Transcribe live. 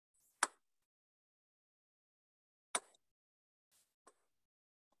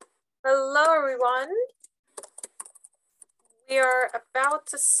Hello, everyone. We are about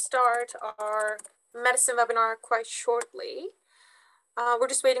to start our medicine webinar quite shortly. We're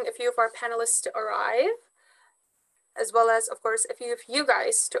just waiting a few of our panelists to arrive, as well as, of course, a few of you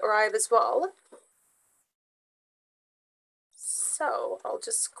guys to arrive as well. So I'll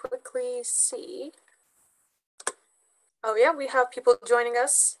just quickly see. Oh yeah, we have people joining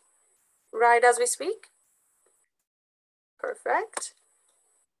us right as we speak. Perfect.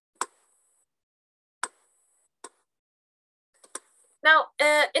 Now,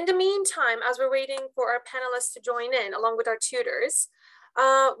 in the meantime, as we're waiting for our panelists to join in, along with our tutors,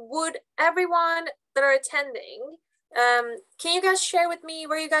 would everyone that are attending, can you guys share with me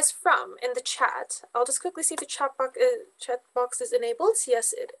where you guys from in the chat? I'll just quickly see if the chat box is enabled.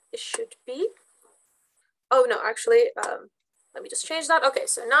 Yes, it should be. Oh, no, actually, let me just change that. Okay,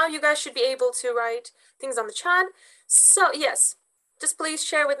 so now you guys should be able to write things on the chat. So yes, just please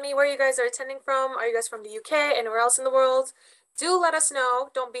share with me where you guys are attending from. Are you guys from the UK, anywhere else in the world? Do let us know.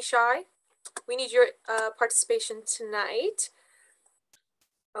 Don't be shy. We need your participation tonight.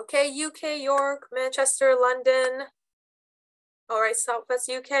 Okay, UK, York, Manchester, London. All right, Southwest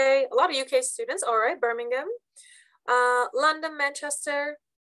UK. A lot of UK students. All right, Birmingham. London, Manchester.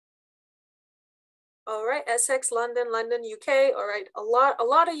 All right, Essex, London, UK. All right, a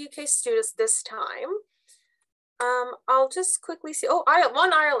lot of UK students this time. I'll just quickly see. Oh,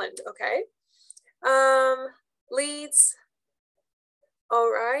 Ireland. Okay. Leeds. All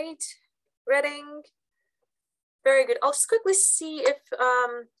right, Reading. Very good. I'll just quickly see if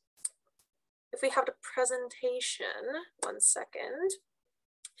we have the presentation. 1 second.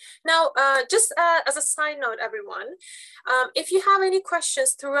 Now, just as a side note, everyone, if you have any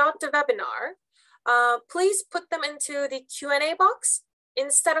questions throughout the webinar, please put them into the Q&A box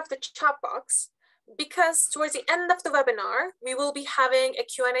instead of the chat box, because towards the end of the webinar, we will be having a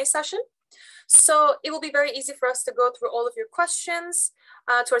Q&A session. So it will be very easy for us to go through all of your questions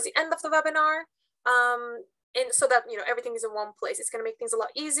towards the end of the webinar. And so that, everything is in one place. It's going to make things a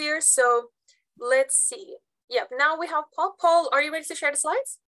lot easier. So let's see. Yep, now we have Paul. Paul, are you ready to share the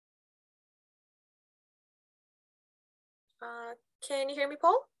slides? Can you hear me,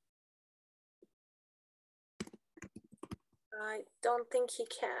 Paul? I don't think he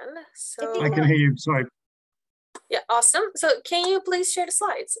can. So I can hear you, sorry. Yeah, awesome. So can you please share the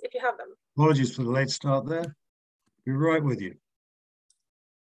slides if you have them? Apologies for the late start there. Be right with you.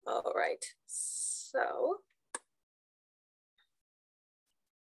 All right. So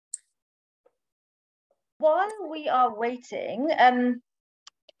while we are waiting, can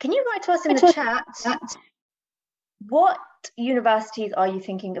you write to us in the chat what universities are you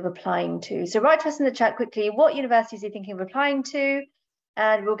thinking of applying to? So write to us in the chat quickly, what universities are you thinking of applying to?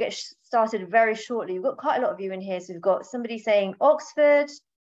 And we'll get started very shortly. We've got quite a lot of you in here. So we've got somebody saying Oxford,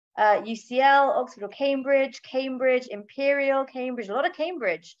 UCL, Oxford or Cambridge, Cambridge, Imperial, Cambridge, a lot of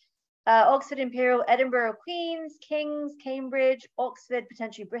Cambridge. Oxford, Imperial, Edinburgh, Queen's, King's, Cambridge, Oxford,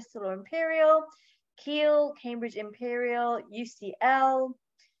 potentially Bristol or Imperial, Keele, Cambridge, Imperial, UCL.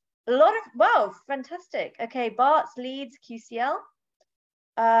 A lot of, wow, fantastic. Okay, Barts, Leeds, QCL.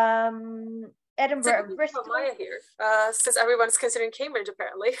 Edinburgh and Bristol. Maya here, since everyone's considering Cambridge,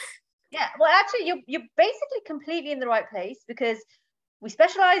 apparently. Yeah, well, actually, you're basically completely in the right place, because we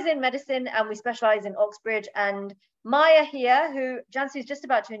specialize in medicine and we specialize in Oxbridge. And Maya here, who Jansu is just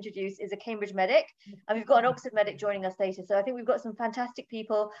about to introduce, is a Cambridge medic, and we've got an Oxford medic joining us later. So I think we've got some fantastic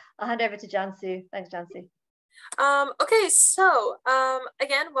people. I'll hand over to Jansu. Thanks, Jansu. Okay, so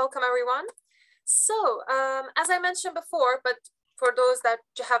again, welcome everyone. So as I mentioned before, but for those that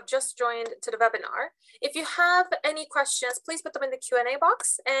have just joined to the webinar, if you have any questions, please put them in the Q&A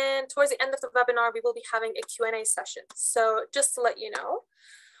box, and towards the end of the webinar, we will be having a Q&A session. So just to let you know.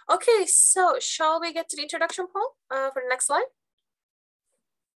 Okay, so shall we get to the introduction, Paul, for the next slide?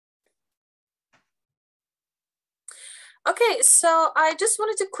 Okay, so I just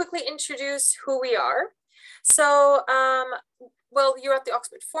wanted to quickly introduce who we are. So, well, you're at the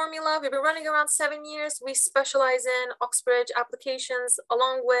Oxbridge Formula. We've been running around 7 years. We specialize in Oxbridge applications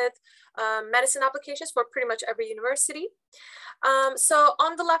along with medicine applications for pretty much every university. So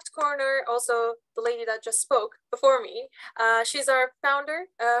on the left corner, also the lady that just spoke before me, she's our founder.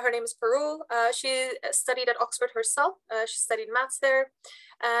 Her name is Parul. She studied at Oxford herself. She studied maths there,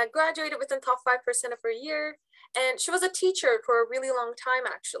 graduated within top 5% of her year. And she was a teacher for a really long time,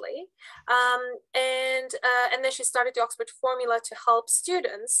 actually. And then she started the Oxbridge Formula to help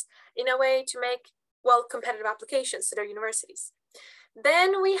students in a way to make, well, competitive applications to their universities.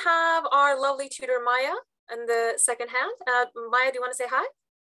 Then we have our lovely tutor, Maya, in the second hand. Maya, do you want to say hi?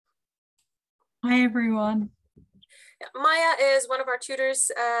 Hi, everyone. Maya is one of our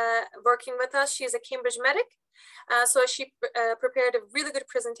tutors working with us. She's a Cambridge medic. So she prepared a really good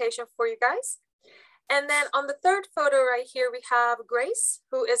presentation for you guys. And then on the third photo right here, we have Grace,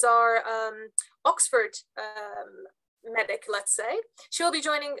 who is our Oxford medic, let's say. She will be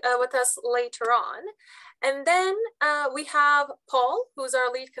joining with us later on. And then we have Paul, who's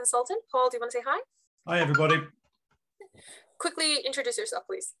our lead consultant. Paul, do you want to say hi? Hi, everybody. Quickly introduce yourself,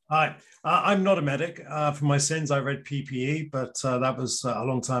 please. Hi, I'm not a medic. For my sins, I read PPE, but that was a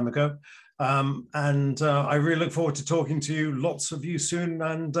long time ago. I really look forward to talking to you, lots of you soon,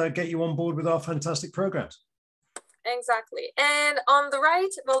 and get you on board with our fantastic programs. Exactly. And on the right,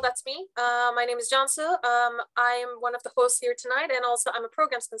 well, that's me. My name is Jansu. I'm one of the hosts here tonight, and also I'm a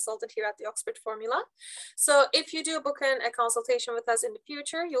programs consultant here at the Oxbridge Formula. So if you do book in a consultation with us in the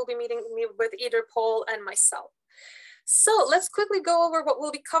future, you'll be meeting me with either Paul and myself. So let's quickly go over what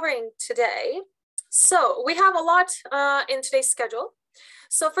we'll be covering today. So we have a lot in today's schedule.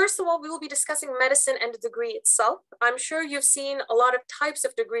 So first of all, we will be discussing medicine and the degree itself. I'm sure you've seen a lot of types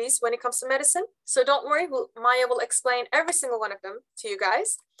of degrees when it comes to medicine. So don't worry, Maya will explain every single one of them to you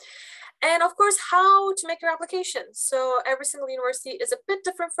guys. And of course, how to make your application. So every single university is a bit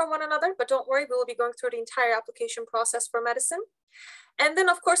different from one another, but don't worry, we will be going through the entire application process for medicine. And then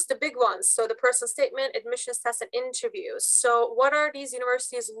of course, the big ones. So the personal statement, admissions tests, and interviews. So what are these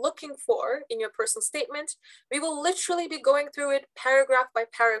universities looking for in your personal statement? We will literally be going through it paragraph by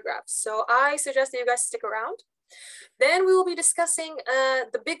paragraph. So I suggest that you guys stick around. Then we will be discussing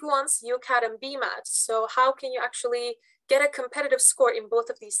the big ones, UCAT and BMAT. So how can you actually get a competitive score in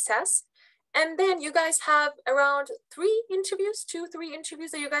both of these tests? And then you guys have around 2-3 interviews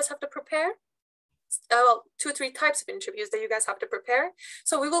that you guys have to prepare. Well, 2-3 types of interviews that you guys have to prepare.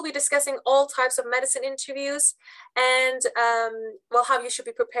 So we will be discussing all types of medicine interviews and well, how you should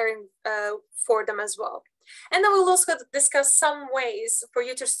be preparing for them as well. And then we'll also discuss some ways for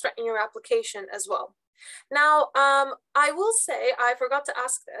you to strengthen your application as well. Now, I will say, I forgot to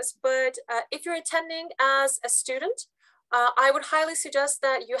ask this, but if you're attending as a student, I would highly suggest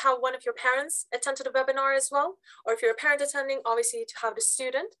that you have one of your parents attend to the webinar as well. Or if you're a parent attending, obviously to have the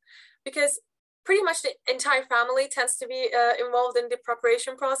student, because pretty much the entire family tends to be involved in the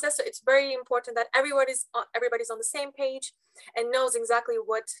preparation process. So it's very important that everybody's on the same page and knows exactly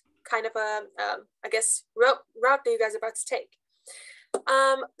what kind of I guess, route that you guys are about to take.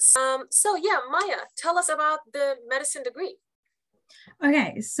 So yeah, Maya, tell us about the medicine degree.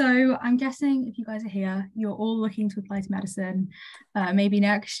 Okay, so I'm guessing if you guys are here, you're all looking to apply to medicine, maybe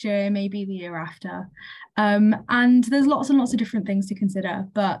next year, maybe the year after. And there's lots and lots of different things to consider,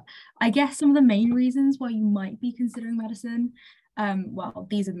 but I guess some of the main reasons why you might be considering medicine, well,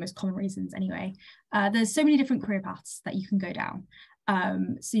 these are the most common reasons anyway. There's so many different career paths that you can go down.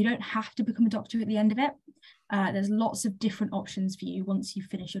 So you don't have to become a doctor at the end of it. There's lots of different options for you once you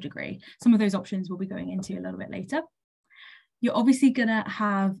finish your degree. Some of those options we'll be going into a little bit later. You're obviously going to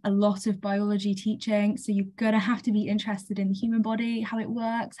have a lot of biology teaching, so you're going to have to be interested in the human body, how it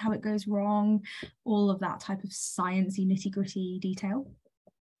works, how it goes wrong, all of that type of sciencey, nitty-gritty detail.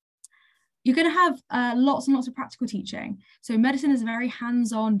 You're going to have lots and lots of practical teaching. So medicine is a very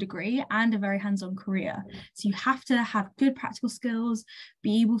hands-on degree and a very hands-on career. So you have to have good practical skills,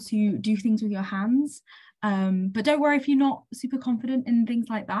 be able to do things with your hands. But don't worry if you're not super confident in things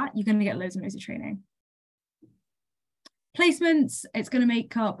like that, you're going to get loads and loads of training. Placements, it's going to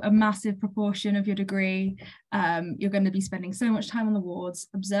make up a massive proportion of your degree. You're going to be spending so much time on the wards,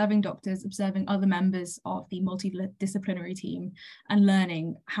 observing doctors, observing other members of the multidisciplinary team, and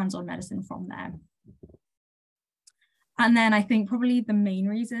learning hands-on medicine from them. And then I think probably the main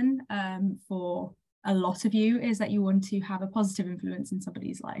reason for a lot of you is that you want to have a positive influence in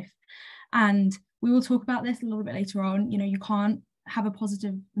somebody's life. And we will talk about this a little bit later on. You know, you can't have a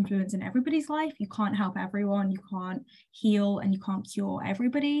positive influence in everybody's life. You can't help everyone, you can't heal and you can't cure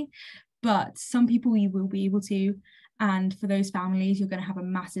everybody, but some people you will be able to, and for those families you're going to have a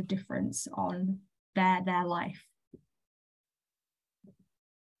massive difference on their life.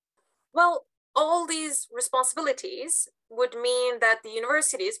 Well, all these responsibilities would mean that the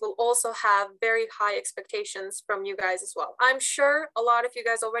universities will also have very high expectations from you guys as well. I'm sure a lot of you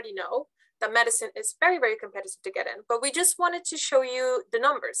guys already know that medicine is very, very competitive to get in, but we just wanted to show you the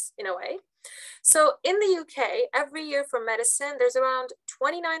numbers in a way. So in the UK, every year for medicine, there's around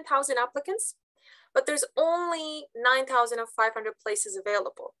 29,000 applicants, but there's only 9,500 places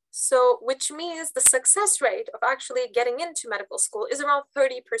available. So which means the success rate of actually getting into medical school is around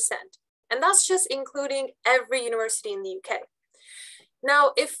 30%. And that's just including every university in the UK.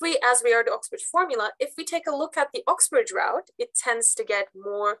 Now, if we, as we are the Oxbridge Formula, if we take a look at the Oxbridge route, it tends to get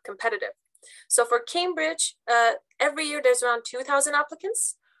more competitive. So for Cambridge, every year there's around 2,000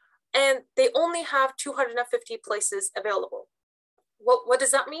 applicants, and they only have 250 places available. What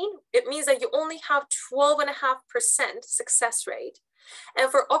does that mean? It means that you only have 12.5% success rate.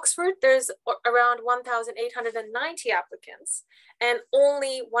 And for Oxford, there's around 1,890 applicants and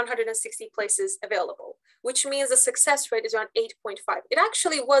only 160 places available, which means the success rate is around 8.5. It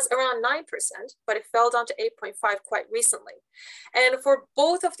actually was around 9%, but it fell down to 8.5 quite recently. And for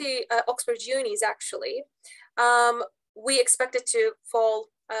both of the Oxbridge Unis, actually, we expect it to fall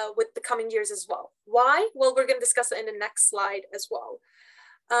with the coming years as well. Why? Well, we're going to discuss it in the next slide as well.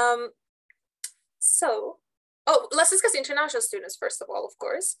 Let's discuss international students first of all, of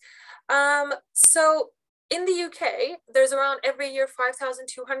course. So in the UK, there's around every year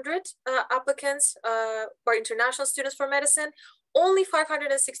 5,200 applicants for international students for medicine, only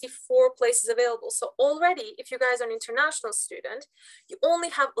 564 places available. So already, if you guys are an international student, you only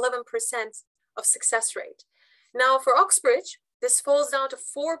have 11% of success rate. Now for Oxbridge, this falls down to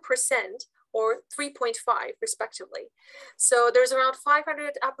 4% or 3.5 respectively. So there's around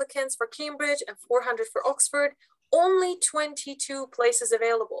 500 applicants for Cambridge and 400 for Oxford, only 22 places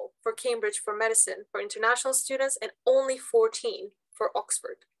available for Cambridge for medicine for international students and only 14 for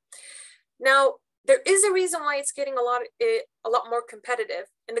Oxford. Now, there is a reason why it's getting a lot more competitive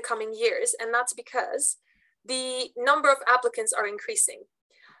in the coming years, and that's because the number of applicants are increasing.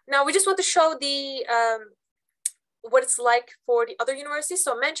 Now, we just want to show the what it's like for the other universities.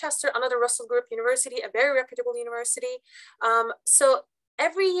 So Manchester, another Russell Group university, a very reputable university. So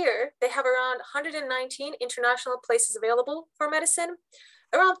every year they have around 119 international places available for medicine,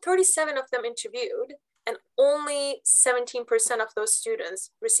 around 37 of them interviewed, and only 17% of those students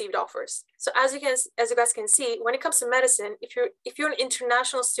received offers. So as you guys can see, when it comes to medicine, if you're an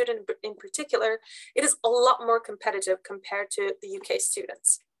international student in particular, it is a lot more competitive compared to the UK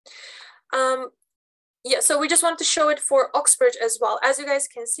students. Yeah, so we just wanted to show it for Oxbridge as well. As you guys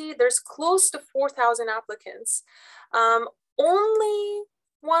can see, there's close to 4,000 applicants. Only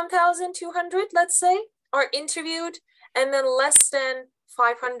 1,200, let's say, are interviewed, and then less than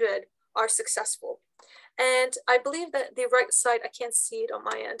 500 are successful. And I believe that the right side, I can't see it on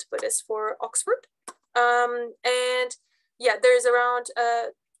my end, but it's for Oxford. And yeah, there's around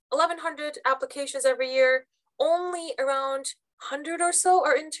 1,100 applications every year. Only around 100 or so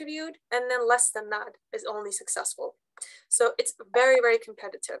are interviewed, and then less than that is only successful. So it's very, very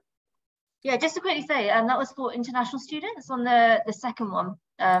competitive. Yeah, just to quickly say, that was for international students on the second one.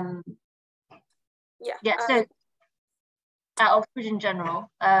 So at Oxford in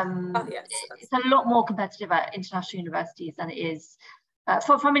general, it's a lot more competitive at international universities than it is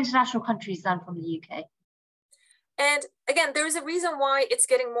from international countries than from the UK. And again, there is a reason why it's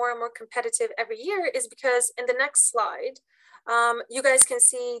getting more and more competitive every year, is because in the next slide, you guys can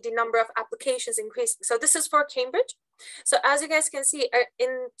see the number of applications increasing. So this is for Cambridge. So as you guys can see,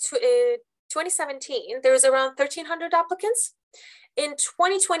 in 2017, there was around 1,300 applicants. In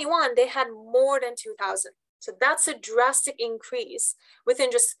 2021, they had more than 2,000. So that's a drastic increase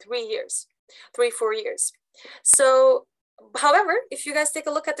within just 4 years. So, however, if you guys take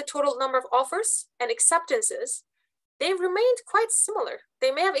a look at the total number of offers and acceptances, they've remained quite similar. They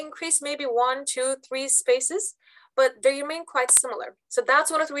may have increased maybe 1, 2, 3 spaces, but they remain quite similar. So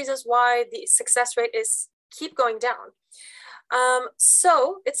that's one of the reasons why the success rate keep going down.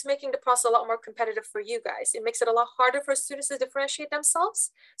 So it's making the process a lot more competitive for you guys. It makes it a lot harder for students to differentiate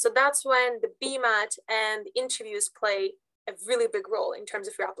themselves. So that's when the BMAT and the interviews play a really big role in terms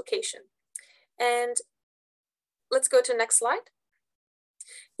of your application. And let's go to the next slide.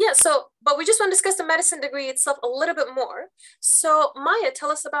 Yeah, but we just want to discuss the medicine degree itself a little bit more. So Maya,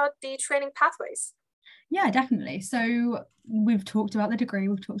 tell us about the training pathways. Yeah, definitely. So we've talked about the degree,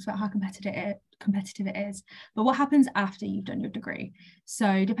 we've talked about how competitive it is, but what happens after you've done your degree?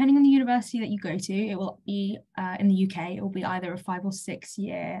 So depending on the university that you go to, it will be, in the UK, it will be either a 5 or 6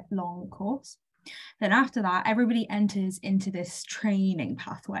 year long course. Then after that, everybody enters into this training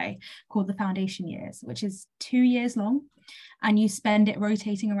pathway called the foundation years, which is 2 years long. And you spend it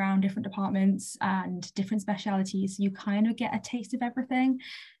rotating around different departments and different specialities. So you kind of get a taste of everything.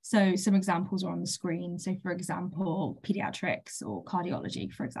 So some examples are on the screen. So for example, pediatrics or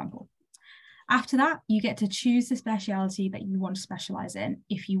cardiology, for example. After that, you get to choose the specialty that you want to specialize in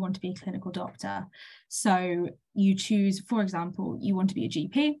if you want to be a clinical doctor. So you choose, for example, you want to be a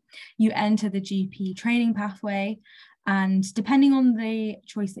GP, you enter the GP training pathway, and depending on the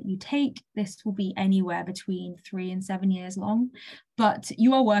choice that you take, this will be anywhere between 3 and 7 years long. But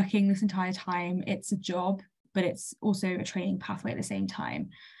you are working this entire time. It's a job, but it's also a training pathway at the same time.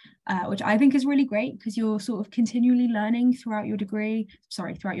 which I think is really great because you're sort of continually learning throughout your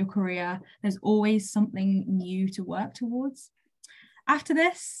throughout your career. There's always something new to work towards. After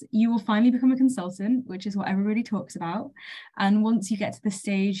this, you will finally become a consultant, which is what everybody talks about. And once you get to this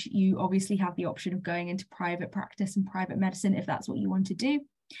stage, you obviously have the option of going into private practice and private medicine if that's what you want to do.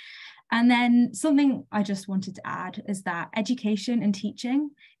 And then something I just wanted to add is that education and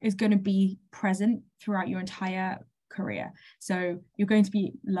teaching is going to be present throughout your entire career. So you're going to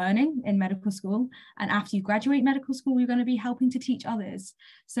be learning in medical school, and after you graduate medical school, you're going to be helping to teach others.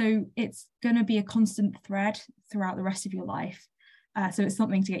 So it's going to be a constant thread throughout the rest of your life. So it's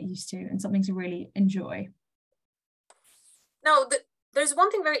something to get used to and something to really enjoy. Now, there's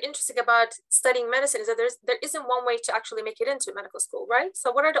one thing very interesting about studying medicine is that there isn't one way to actually make it into medical school, right?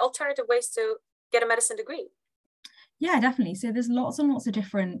 So what are the alternative ways to get a medicine degree? Yeah, definitely. So there's lots and lots of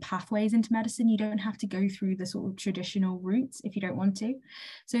different pathways into medicine. You don't have to go through the sort of traditional routes if you don't want to.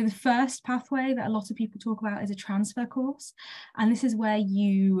 So the first pathway that a lot of people talk about is a transfer course. And this is where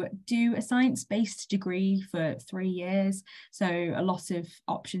you do a science-based degree for 3 years. So a lot of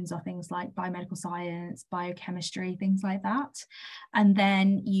options are things like biomedical science, biochemistry, things like that. And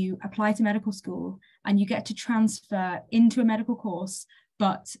then you apply to medical school and you get to transfer into a medical course,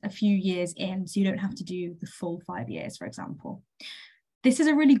 but a few years in, so you don't have to do the full 5 years, for example. This is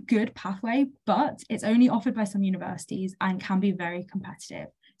a really good pathway, but it's only offered by some universities and can be very competitive.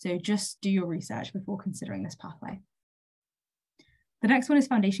 So just do your research before considering this pathway. The next one is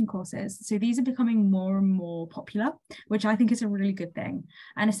foundation courses. So these are becoming more and more popular, which I think is a really good thing.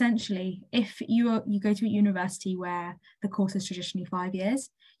 And essentially, if you go to a university where the course is traditionally 5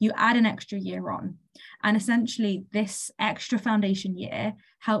 years, you add an extra year on. And essentially, this extra foundation year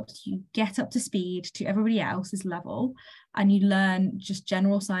helps you get up to speed to everybody else's level, and you learn just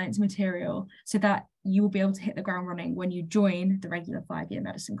general science material so that you will be able to hit the ground running when you join the regular 5-year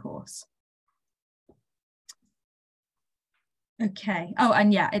medicine course. Okay. Oh,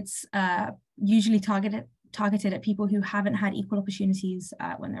 and yeah, it's usually targeted at people who haven't had equal opportunities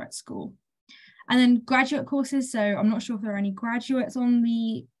when they're at school. And then graduate courses. So I'm not sure if there are any graduates on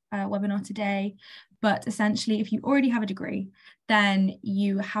the webinar today, but essentially, if you already have a degree, then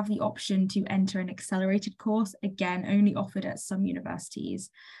you have the option to enter an accelerated course, again, only offered at some universities.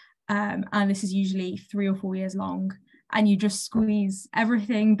 And this is usually 3 or 4 years long. And you just squeeze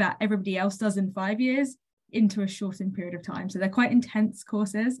everything that everybody else does in 5 years into a shortened period of time. So they're quite intense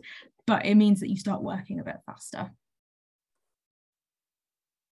courses, but it means that you start working a bit faster.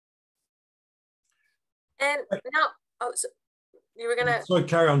 And now, oh, so you were gonna... Sorry,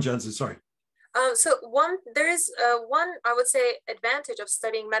 carry on, Jensen, sorry. So there is one, I would say, advantage of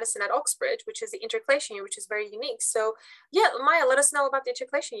studying medicine at Oxbridge, which is the intercalation year, which is very unique. So yeah, Maya, let us know about the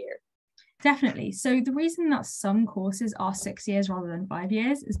intercalation year. Definitely. So the reason that some courses are 6 years rather than 5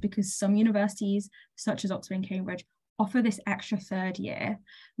 years is because some universities, such as Oxford and Cambridge, offer this extra 3rd year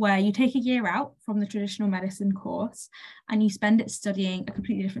where you take a year out from the traditional medicine course and you spend it studying a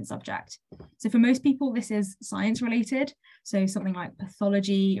completely different subject. So for most people, this is science related. So something like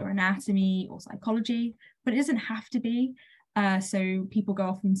pathology or anatomy or psychology, but it doesn't have to be. So people go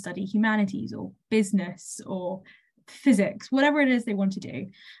off and study humanities or business or physics, whatever it is they want to do.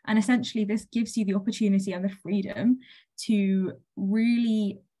 And essentially this gives you the opportunity and the freedom to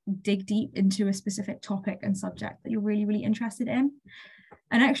really dig deep into a specific topic and subject that you're really, really interested in.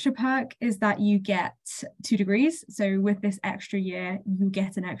 An extra perk is that you get 2 degrees. So with this extra year, you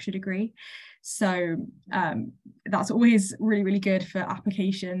get an extra degree. So that's always really, really good for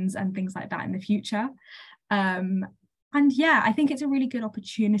applications and things like that in the future. And yeah, I think it's a really good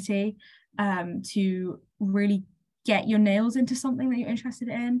opportunity to really get your nails into something that you're interested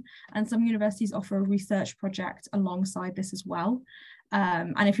in. And some universities offer a research project alongside this as well.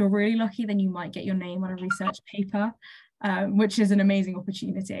 And if you're really lucky, then you might get your name on a research paper, which is an amazing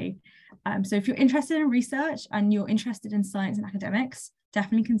opportunity. So if you're interested in research and you're interested in science and academics,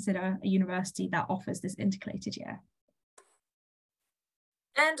 definitely consider a university that offers this intercalated year.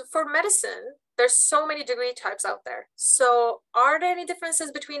 And for medicine, there's so many degree types out there. So are there any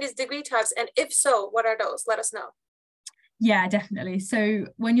differences between these degree types? And if so, what are those? Let us know. Yeah, definitely. So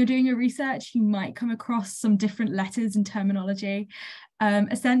when you're doing your research, you might come across some different letters and terminology.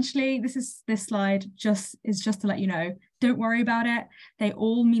 Essentially, this slide is just to let you know, don't worry about it. They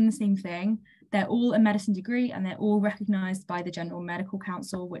all mean the same thing. They're all a medicine degree and they're all recognised by the General Medical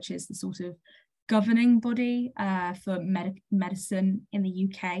Council, which is the sort of governing body for medicine in the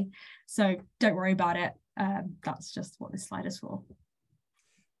UK. So don't worry about it. That's just what this slide is for.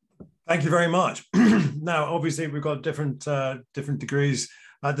 Thank you very much. Now, obviously, we've got different degrees.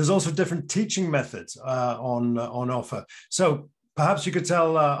 There's also different teaching methods on offer. So Perhaps you could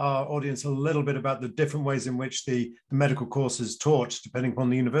tell our audience a little bit about the different ways in which the medical course is taught, depending upon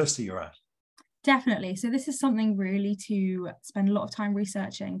the university you're at. Definitely. So this is something really to spend a lot of time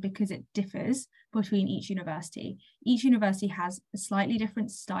researching because it differs between each university. Each university has a slightly different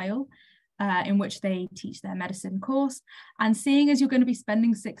style in which they teach their medicine course. And seeing as you're going to be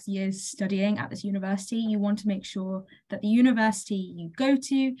spending 6 years studying at this university, you want to make sure that the university you go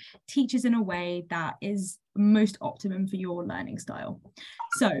to teaches in a way that is most optimum for your learning style.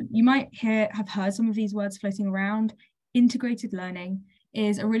 So you might have heard some of these words floating around. Integrated learning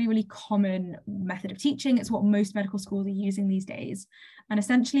is a really, really common method of teaching. It's what most medical schools are using these days. And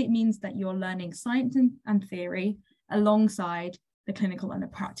essentially it means that you're learning science and theory alongside the clinical and the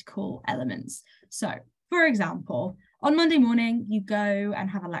practical elements. So for example, on Monday morning, you go and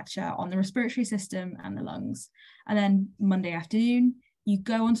have a lecture on the respiratory system and the lungs. And then Monday afternoon, you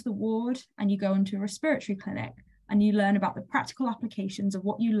go onto the ward and you go into a respiratory clinic and you learn about the practical applications of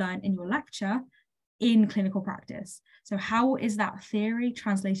what you learn in your lecture in clinical practice. So how is that theory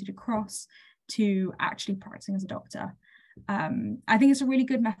translated across to actually practicing as a doctor? I think it's a really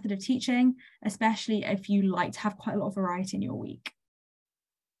good method of teaching, especially if you like to have quite a lot of variety in your week.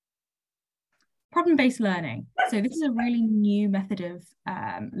 Problem-based learning. So this is a really new method of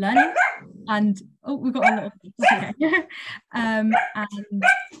learning. And, oh, we've got a lot of people here. And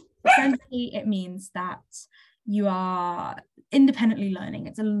essentially it means that you are independently learning.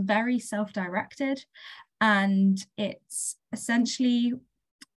 It's a very self-directed, and it's essentially,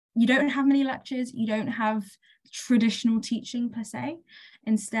 you don't have many lectures, you don't have traditional teaching per se.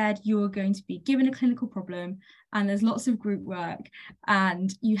 Instead, you're going to be given a clinical problem and there's lots of group work,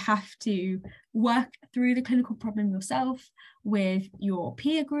 and you have to work through the clinical problem yourself with your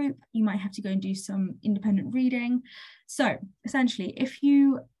peer group. You might have to go and do some independent reading. So essentially, if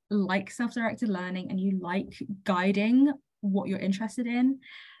you like self-directed learning and you like guiding what you're interested in,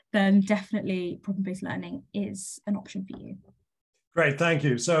 then definitely problem-based learning is an option for you. Great, thank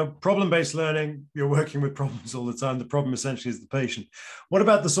you. So problem-based learning, you're working with problems all the time. The problem essentially is the patient. What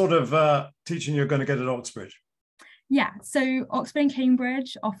about the sort of teaching you're going to get at Oxbridge? Yeah, so Oxford and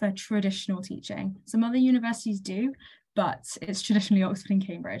Cambridge offer traditional teaching. Some other universities do, but it's traditionally Oxford and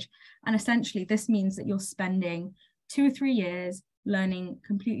Cambridge. And essentially this means that you're spending 2 or 3 years learning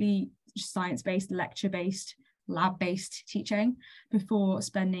completely science-based, lecture-based, lab-based teaching before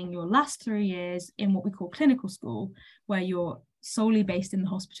spending your last 3 years in what we call clinical school, where you're solely based in the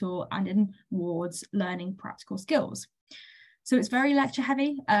hospital and in wards learning practical skills. So it's very lecture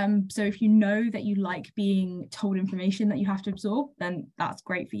heavy. So if you know that you like being told information that you have to absorb, then that's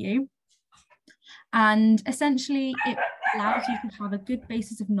great for you. And essentially it allows you to have a good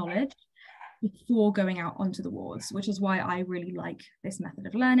basis of knowledge before going out onto the wards, which is why I really like this method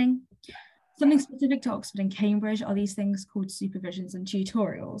of learning. Something specific to Oxford and Cambridge are these things called supervisions and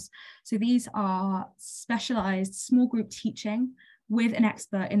tutorials. So these are specialised small group teaching with an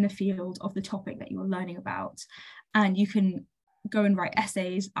expert in the field of the topic that you're learning about. And you can go and write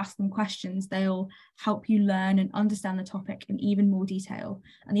essays, ask them questions. They'll help you learn and understand the topic in even more detail.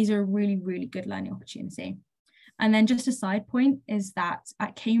 And these are a really, really good learning opportunity. And then just a side point is that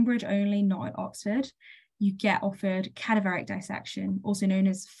at Cambridge only, not at Oxford, you get offered cadaveric dissection, also known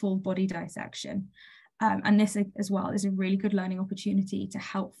as full body dissection. And this as well is a really good learning opportunity to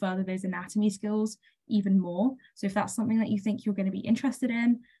help further those anatomy skills even more. So if that's something that you think you're going to be interested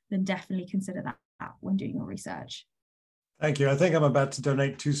in, then definitely consider that when doing your research. Thank you. I think I'm about to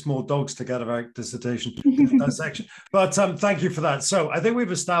donate 2 small dogs to cadaveric dissection. But thank you for that. So I think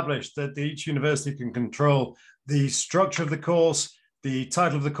we've established that each university can control the structure of the course, the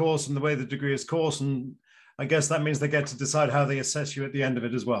title of the course, and the way the degree is course. And I guess that means they get to decide how they assess you at the end of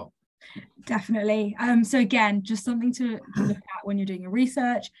it as well. Definitely. So again, just something to look at when you're doing your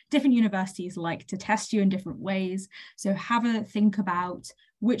research. Different universities like to test you in different ways. So have a think about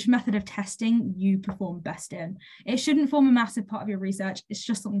which method of testing you perform best in. It shouldn't form a massive part of your research. It's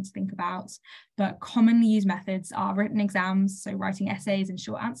just something to think about. But commonly used methods are written exams, so writing essays and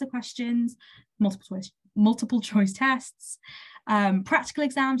short answer questions, multiple choice tests, practical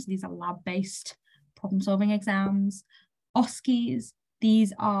exams. These are lab-based problem-solving exams, OSCEs.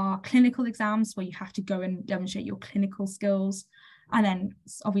 These are clinical exams where you have to go and demonstrate your clinical skills. And then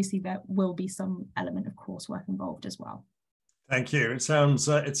obviously there will be some element of coursework involved as well. Thank you. It sounds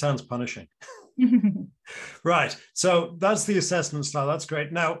punishing. Right. So that's the assessment style. That's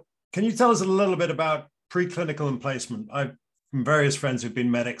great. Now, can you tell us a little bit about preclinical and placement? I've from various friends who've been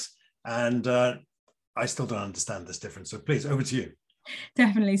medics, and I still don't understand this difference. So please, over to you.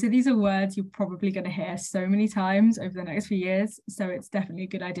 Definitely. So these are words you're probably going to hear so many times over the next few years. So it's definitely a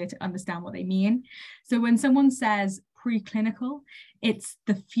good idea to understand what they mean. So when someone says preclinical. It's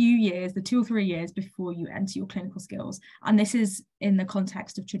the few years, the 2 or 3 years before you enter your clinical skills. And this is in the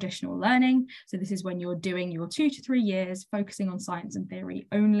context of traditional learning. So this is when you're doing your 2 to 3 years, focusing on science and theory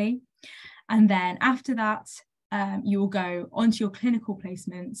only. And then after that, you will go onto your clinical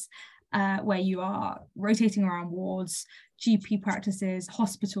placements, where you are rotating around wards, GP practices,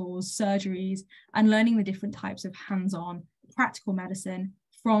 hospitals, surgeries, and learning the different types of hands-on practical medicine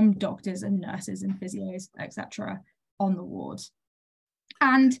from doctors and nurses and physios, etc., on the wards.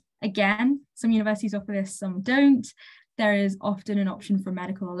 And again, some universities offer this, some don't. There is often an option for a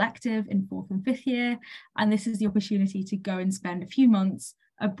medical elective in 4th and 5th year, and this is the opportunity to go and spend a few months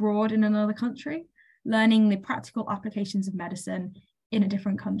abroad in another country, learning the practical applications of medicine in a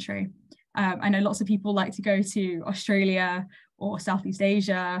different country. I know lots of people like to go to Australia or Southeast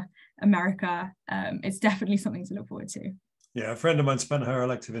Asia, America. It's definitely something to look forward to. Yeah, a friend of mine spent her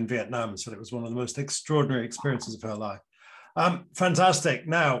elective in Vietnam and said it was one of the most extraordinary experiences of her life. Fantastic.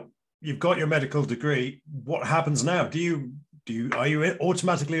 Now, you've got your medical degree. What happens now? Are you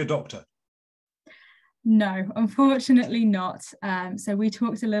automatically a doctor? No, unfortunately not. So we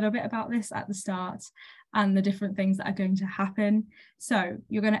talked a little bit about this at the start and the different things that are going to happen. So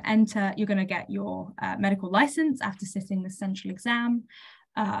you're going to get your medical license after sitting the central exam.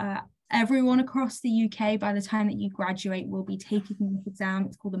 Everyone across the UK, by the time that you graduate, will be taking this exam.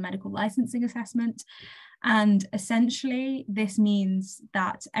 It's called the medical licensing assessment. And essentially, this means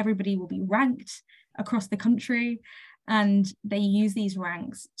that everybody will be ranked across the country, and they use these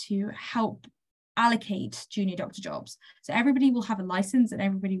ranks to help allocate junior doctor jobs. So everybody will have a license and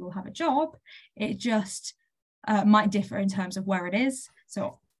everybody will have a job. It just might differ in terms of where it is.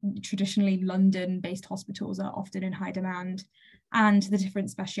 So traditionally London-based hospitals are often in high demand, and the different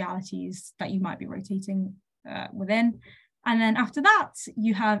specialities that you might be rotating within. And then after that,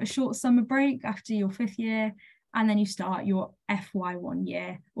 you have a short summer break after your 5th year, and then you start your FY1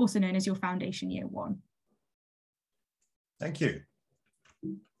 year, also known as your foundation year 1. Thank you.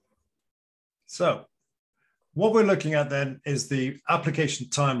 So what we're looking at then is the application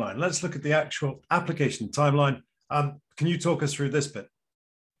timeline. Let's look at the actual application timeline. Can you talk us through this bit?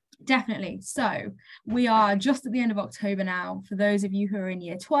 Definitely. So we are just at the end of October now, for those of you who are in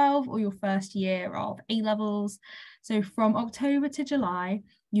year 12 or your first year of A-levels. So from October to July,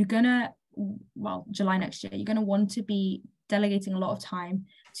 July next year, you're going to want to be delegating a lot of time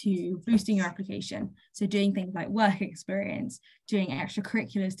to boosting your application. So doing things like work experience, doing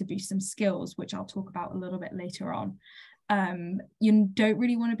extracurriculars to boost some skills, which I'll talk about a little bit later on. You don't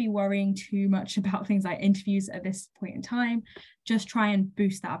really want to be worrying too much about things like interviews at this point in time. Just try and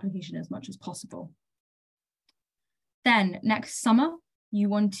boost that application as much as possible. Then next summer, you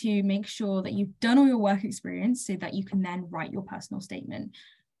want to make sure that you've done all your work experience so that you can then write your personal statement.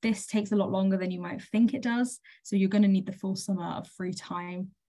 This takes a lot longer than you might think it does. So you're going to need the full summer of free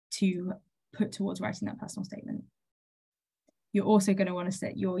time to put towards writing that personal statement. You're also going to want to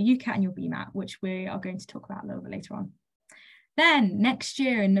sit your UCAT and your BMAT, which we are going to talk about a little bit later on. Then next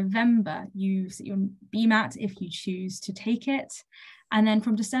year in November, you sit your BMAT if you choose to take it. And then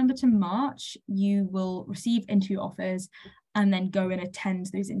from December to March, you will receive interview offers and then go and attend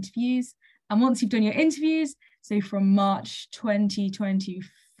those interviews. And once you've done your interviews, so from March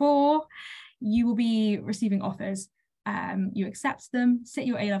 2024, you will be receiving offers. You accept them, sit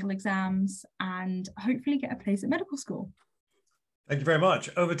your A-level exams, and hopefully get a place at medical school. Thank you very much.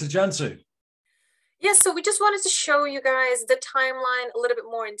 Over to Jansu. Yes, so we just wanted to show you guys the timeline a little bit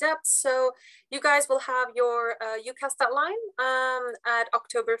more in depth. So you guys will have your UCAS deadline at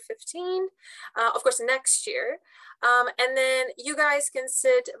October 15, of course, next year. And then you guys can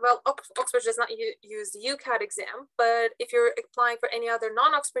sit, well, Oxbridge does not use the UCAT exam, but if you're applying for any other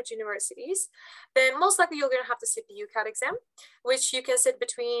non-Oxbridge universities, then most likely you're going to have to sit the UCAT exam, which you can sit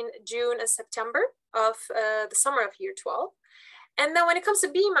between June and September of the summer of year 12. And then when it comes to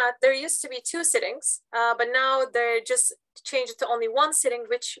BMAT, there used to be 2 sittings, but now they're just changed to only 1 sitting,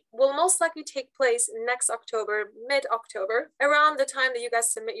 which will most likely take place next October, mid-October, around the time that you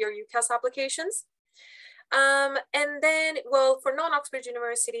guys submit your UCAS applications. And then, well, for non-Oxbridge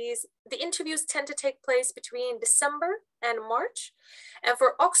universities, the interviews tend to take place between December and March. And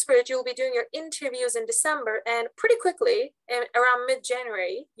for Oxbridge, you'll be doing your interviews in December, and pretty quickly, around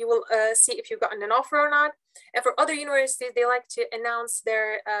mid-January, you will see if you've gotten an offer or not. And for other universities, they like to announce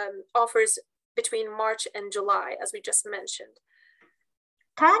their offers between March and July, as we just mentioned.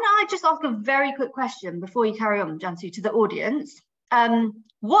 Can I just ask a very quick question before you carry on, Jansu, to the audience?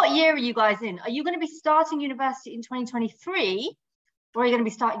 What year are you guys in? Are you going to be starting university in 2023, or are you going to be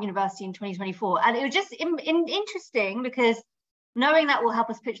starting university in 2024? And it was just interesting because Knowing that will help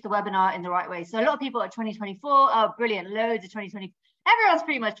us pitch the webinar in the right way. So a lot of people are 2024, oh, brilliant, loads of 2020. Everyone's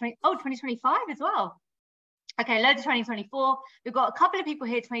pretty much 2025 as well. Okay, loads of 2024. We've got a couple of people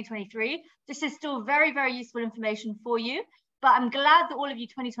here 2023. This is still very, very useful information for you. But I'm glad that all of you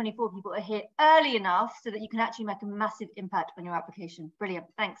 2024 people are here early enough so that you can actually make a massive impact on your application. Brilliant,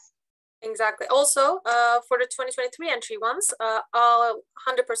 thanks. Exactly. Also, for the 2023 entry ones, I'll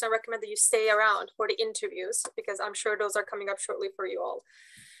 100% recommend that you stay around for the interviews, because I'm sure those are coming up shortly for you all.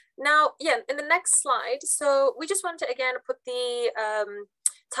 Now, yeah, in the next slide, so we just want to, again, put the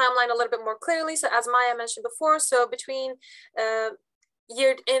timeline a little bit more clearly. So as Maya mentioned before, so between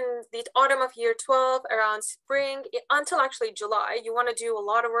in the autumn of year 12, around spring until actually July, you want to do a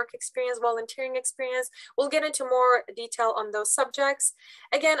lot of work experience, volunteering experience. We'll get into more detail on those subjects.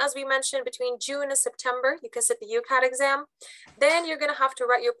 Again, as we mentioned, between June and September, you can sit the UCAT exam. Then you're going to have to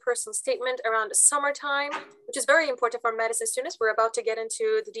write your personal statement around the summertime, which is very important for medicine students. We're about to get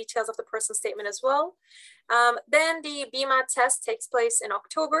into the details of the personal statement as well. Then the BMAT test takes place in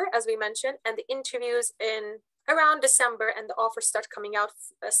October, as we mentioned, and the interviews in around December, and the offers start coming out,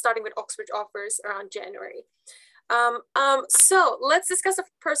 starting with Oxbridge offers around January. So let's discuss a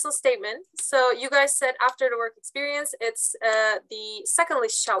personal statement. So you guys said after the work experience, it's the second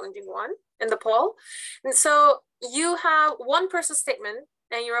least challenging one in the poll. And so you have one personal statement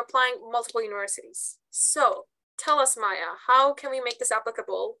and you're applying multiple universities. So tell us, Maya, how can we make this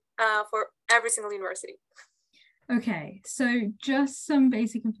applicable for every single university? Okay, so just some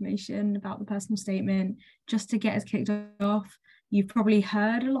basic information about the personal statement, just to get us kicked off. You've probably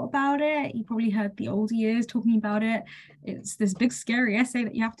heard a lot about it. You probably heard the older years talking about it. It's this big, scary essay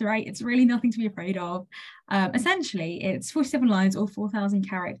that you have to write. It's really nothing to be afraid of. Essentially, it's 47 lines or 4,000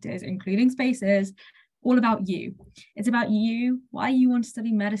 characters, including spaces, all about you. It's about you, why you want to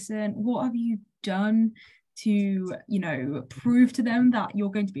study medicine, what have you done to, you know, prove to them that you're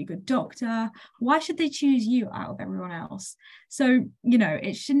going to be a good doctor. Why should they choose you out of everyone else? So, you know,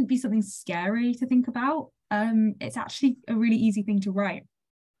 it shouldn't be something scary to think about. It's actually a really easy thing to write.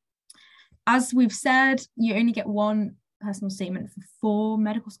 As we've said, you only get one personal statement for 4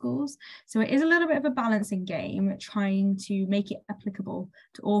 medical schools. So it is a little bit of a balancing game, trying to make it applicable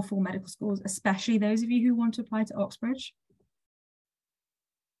to all 4 medical schools, especially those of you who want to apply to Oxbridge.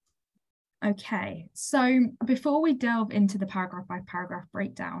 Okay, so before we delve into the paragraph by paragraph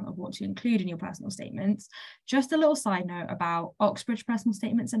breakdown of what to include in your personal statements, just a little side note about Oxbridge personal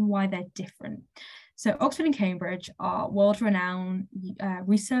statements and why they're different. So Oxford and Cambridge are world-renowned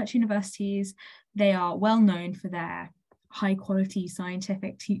research universities. They are well known for their high quality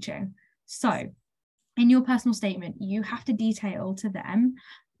scientific teaching. So in your personal statement, you have to detail to them,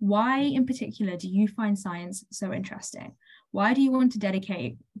 why in particular do you find science so interesting? Why do you want to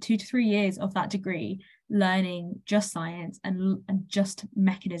dedicate 2 to 3 years of that degree learning just science and just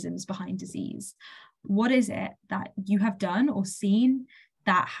mechanisms behind disease? What is it that you have done or seen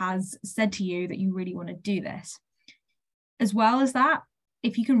that has said to you that you really want to do this? As well as that,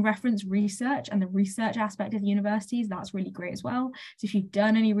 if you can reference research and the research aspect of universities, that's really great as well. So if you've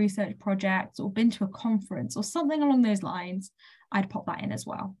done any research projects or been to a conference or something along those lines, I'd pop that in as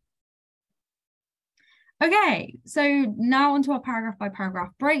well. Okay, so now onto our paragraph by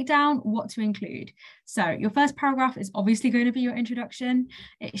paragraph breakdown, what to include. So your first paragraph is obviously going to be your introduction.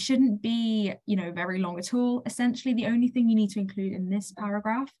 It shouldn't be, you know, very long at all. Essentially, the only thing you need to include in this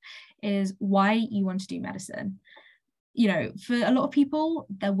paragraph is why you want to do medicine. You know, for a lot of people,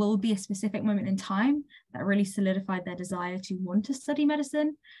 there will be a specific moment in time that really solidified their desire to want to study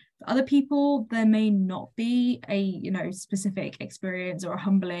medicine. For other people, there may not be a, you know, specific experience or a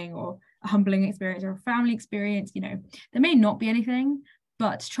humbling experience or a family experience. You know, there may not be anything,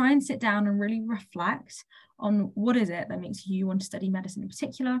 but try and sit down and really reflect on what is it that makes you want to study medicine in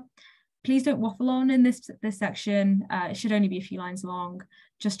particular. Please don't waffle on in this section. It should only be a few lines long.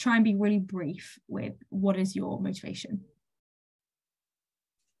 Just try and be really brief with what is your motivation.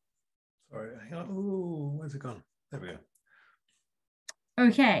 Sorry, oh, where's it gone? There we go.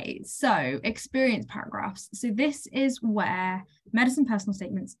 Okay, so experience paragraphs. So this is where medicine personal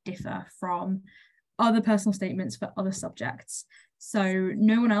statements differ from other personal statements for other subjects. So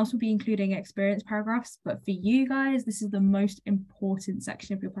no one else will be including experience paragraphs, but for you guys, this is the most important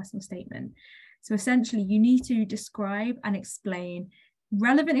section of your personal statement. So essentially, you need to describe and explain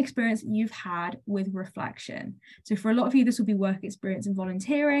relevant experience you've had with reflection. So for a lot of you, this will be work experience and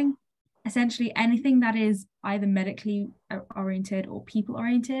volunteering. Essentially, anything that is either medically oriented or people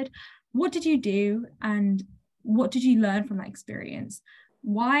oriented. What did you do and what did you learn from that experience?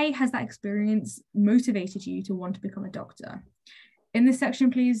 Why has that experience motivated you to want to become a doctor? In this section,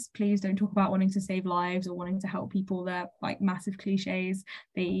 please don't talk about wanting to save lives or wanting to help people. They're like massive cliches.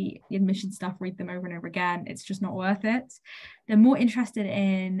 The admission stuff, read them over and over again. It's just not worth it. They're more interested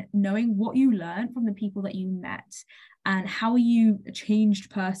in knowing what you learned from the people that you met and how are you a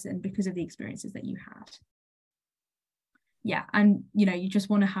changed person because of the experiences that you had. Yeah, and you know, you just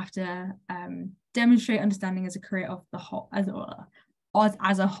want to have to demonstrate understanding as a career of the whole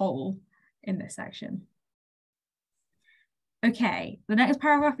as a whole in this section. Okay, the next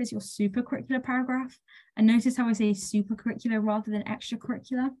paragraph is your supercurricular paragraph. And notice how I say supercurricular rather than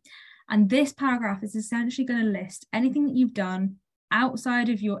extracurricular. And this paragraph is essentially going to list anything that you've done outside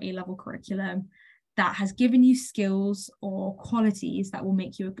of your A-level curriculum that has given you skills or qualities that will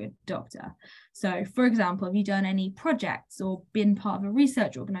make you a good doctor. So, for example, have you done any projects or been part of a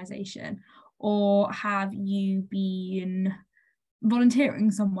research organization? Or have you been volunteering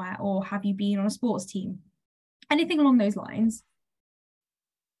somewhere? Or have you been on a sports team? Anything along those lines.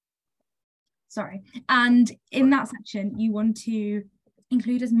 Sorry. And in that section, you want to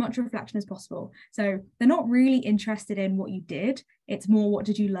include as much reflection as possible. So they're not really interested in what you did. It's more, what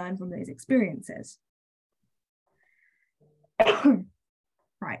did you learn from those experiences?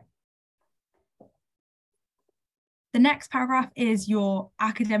 Right. The next paragraph is your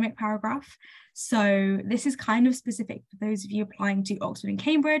academic paragraph. So this is kind of specific for those of you applying to Oxford and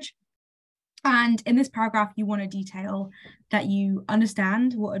Cambridge. And in this paragraph, you want to detail that you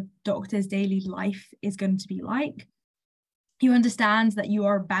understand what a doctor's daily life is going to be like. You understand that you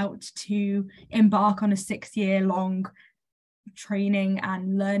are about to embark on a 6-year-long training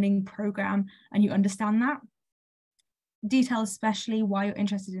and learning program, and you understand that. Detail especially why you're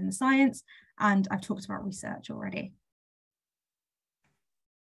interested in the science, and I've talked about research already.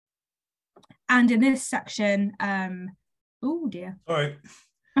 And in this section, oh dear. All right.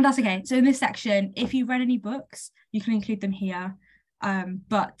 And that's okay. So in this section, if you've read any books, you can include them here.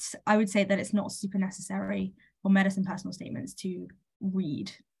 But I would say that it's not super necessary for medicine personal statements to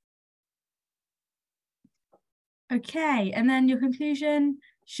read. Okay, and then your conclusion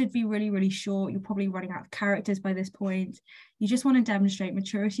should be really, really short. You're probably running out of characters by this point. You just want to demonstrate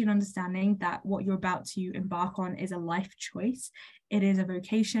maturity and understanding that what you're about to embark on is a life choice. It is a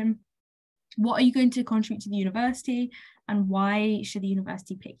vocation. What are you going to contribute to the university, and why should the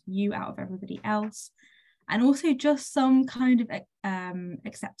university pick you out of everybody else? And also just some kind of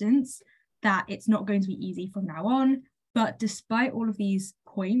acceptance that it's not going to be easy from now on, but despite all of these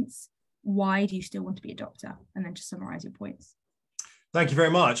points, why do you still want to be a doctor? And then just summarize your points. Thank you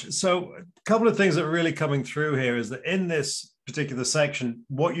very much. So a couple of things that are really coming through here is that in this particular section,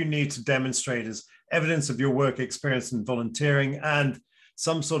 what you need to demonstrate is evidence of your work experience in volunteering and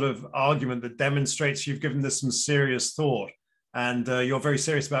some sort of argument that demonstrates you've given this some serious thought and you're very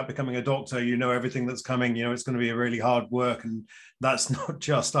serious about becoming a doctor. You know everything that's coming, you know it's going to be a really hard work, and that's not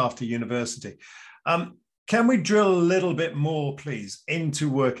just after university. Can we drill a little bit more, please, into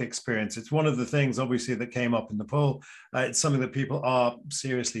work experience? It's one of the things, obviously, that came up in the poll. It's something that people are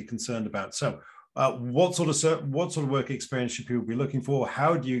seriously concerned about. So what sort of work experience should people be looking for?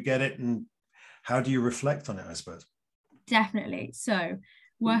 How do you get it, and how do you reflect on it, I suppose? Definitely. So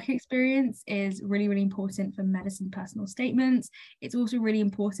work experience is really, really important for medicine personal statements. It's also really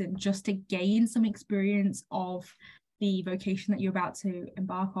important just to gain some experience of the vocation that you're about to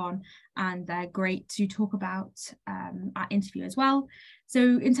embark on, and they're great to talk about at interview as well. So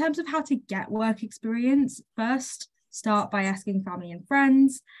in terms of how to get work experience, first start by asking family and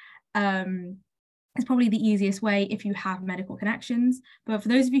friends. It's probably the easiest way if you have medical connections, but for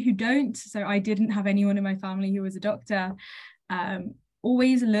those of you who don't, so I didn't have anyone in my family who was a doctor,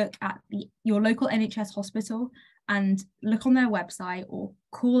 always look at your local NHS hospital and look on their website or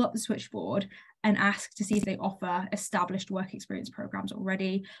call up the switchboard and ask to see if they offer established work experience programs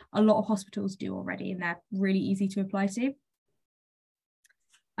already. A lot of hospitals do already, and they're really easy to apply to.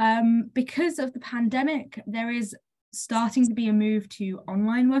 Because of the pandemic, there is starting to be a move to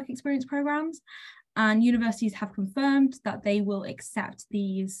online work experience programs, and universities have confirmed that they will accept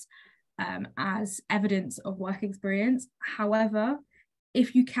these as evidence of work experience. However,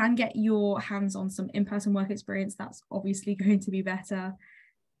 if you can get your hands on some in-person work experience, that's obviously going to be better.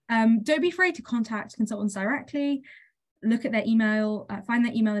 Don't be afraid to contact consultants directly. Look at their email, find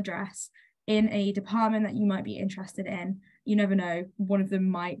their email address in a department that you might be interested in. You never know, one of them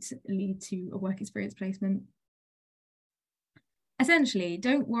might lead to a work experience placement. Essentially,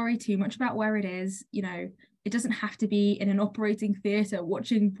 don't worry too much about where it is. You know, it doesn't have to be in an operating theatre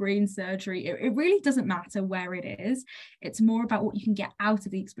watching brain surgery. It really doesn't matter where it is. It's more about what you can get out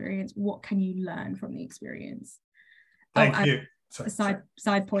of the experience. What can you learn from the experience? Thank you.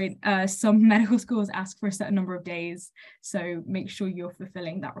 side point, some medical schools ask for a certain number of days, so make sure you're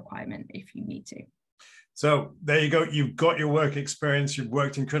fulfilling that requirement if you need to. So there you go. You've got your work experience. You've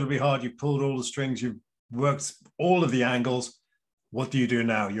worked incredibly hard. You've pulled all the strings. You've worked all of the angles. What do you do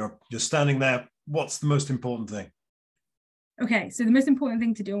now? You're standing there. What's the most important thing? Okay, so the most important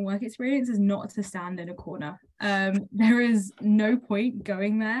thing to do on work experience is not to stand in a corner. There is no point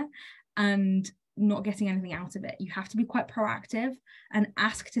going there and not getting anything out of it. You have to be quite proactive and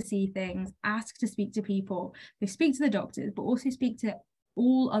ask to see things, ask to speak to people. They speak to the doctors, but also speak to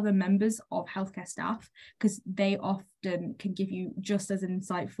all other members of healthcare staff, because they often can give you just as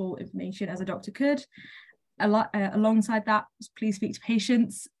insightful information as a doctor could. Alongside that, please speak to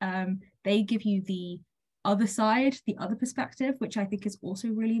patients. They give you the other side, the other perspective, which I think is also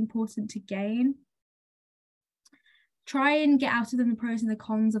really important to gain. Try and get out of them the pros and the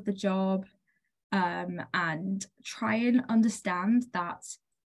cons of the job, and try and understand that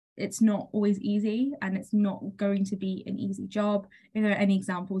it's not always easy and it's not going to be an easy job. If there are any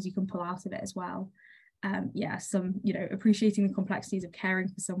examples you can pull out of it as well. Appreciating the complexities of caring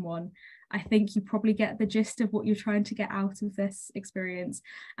for someone. I think you probably get the gist of what you're trying to get out of this experience.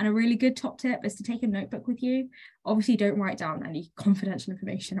 And a really good top tip is to take a notebook with you. Obviously, don't write down any confidential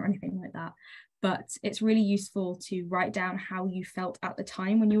information or anything like that, but it's really useful to write down how you felt at the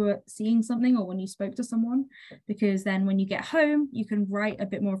time when you were seeing something or when you spoke to someone, because then when you get home, you can write a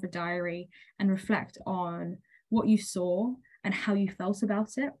bit more of a diary and reflect on what you saw and how you felt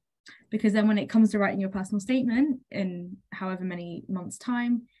about it. Because then when it comes to writing your personal statement in however many months'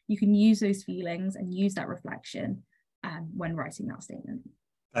 time, you can use those feelings and use that reflection when writing that statement.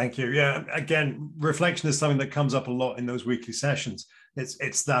 Thank you. Yeah, again, reflection is something that comes up a lot in those weekly sessions.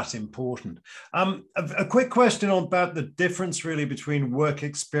 It's that important. A quick question about the difference really between work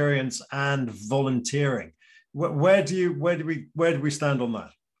experience and volunteering. Where do we stand on that?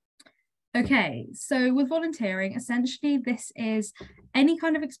 Okay, so with volunteering, essentially this is any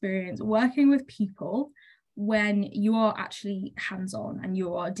kind of experience working with people when you are actually hands-on and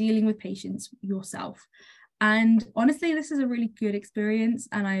you are dealing with patients yourself. And honestly, this is a really good experience.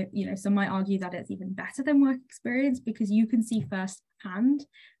 And some might argue that it's even better than work experience, because you can see firsthand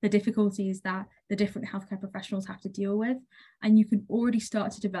the difficulties that the different healthcare professionals have to deal with. And you can already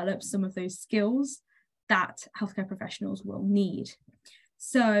start to develop some of those skills that healthcare professionals will need.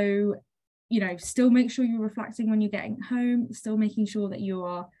 So, still make sure you're reflecting when you're getting home, still making sure that you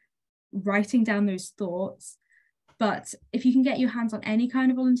are writing down those thoughts. But if you can get your hands on any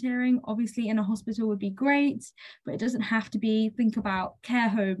kind of volunteering, obviously in a hospital would be great, but it doesn't have to be. Think about care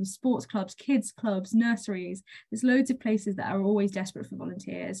homes, sports clubs, kids clubs, nurseries. There's loads of places that are always desperate for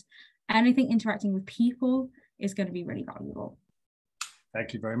volunteers. Anything interacting with people is going to be really valuable.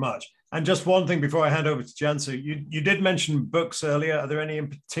 Thank you very much. And just one thing before I hand over to Jan. So you did mention books earlier. Are there any in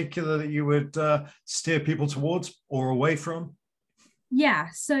particular that you would steer people towards or away from? Yeah,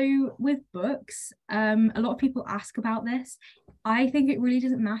 so with books, a lot of people ask about this. I think it really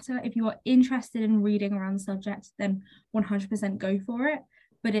doesn't matter. If you are interested in reading around the subject, then 100% go for it,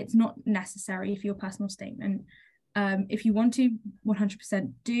 but it's not necessary for your personal statement. If you want to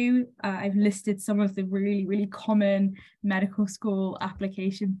 100% do, I've listed some of the really, really common medical school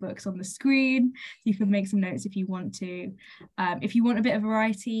application books on the screen. You can make some notes if you want to. If you want a bit of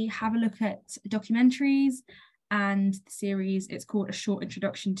variety, have a look at documentaries and the series. It's called A Short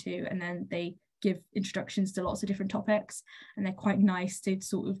Introduction To, and then they give introductions to lots of different topics, and they're quite nice to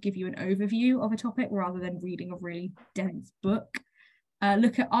sort of give you an overview of a topic rather than reading a really dense book.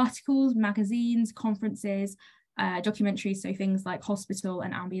 Look at articles, magazines, conferences, documentaries, so things like Hospital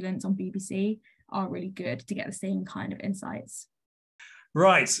and Ambulance on BBC are really good to get the same kind of insights.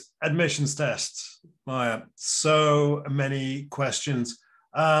 Right, admissions tests. Maya, so many questions.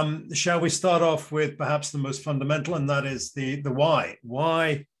 Shall we start off with perhaps the most fundamental, and that is the why?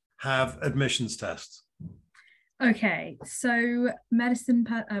 Why have admissions tests? Okay, so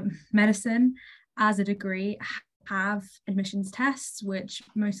medicine as a degree have admissions tests, which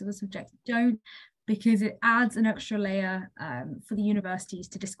most of the subjects don't, because it adds an extra layer for the universities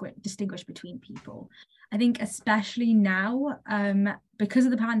to distinguish between people. I think especially now, because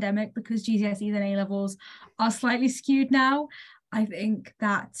of the pandemic, because GCSEs and A-levels are slightly skewed now, I think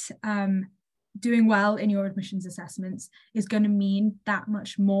that doing well in your admissions assessments is going to mean that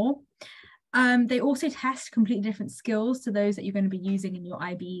much more. They also test completely different skills to those that you're going to be using in your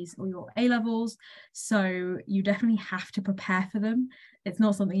IBs or your A-levels. So you definitely have to prepare for them. It's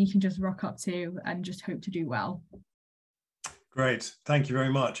not something you can just rock up to and just hope to do well. Great. Thank you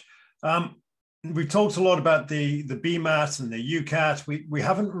very much. We've talked a lot about the BMAT and the UCAT. We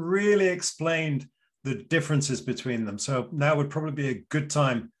haven't really explained the differences between them. So now would probably be a good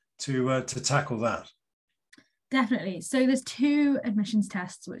time to tackle that. Definitely. So there's two admissions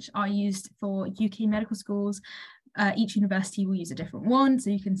tests which are used for UK medical schools. Each university will use a different one. So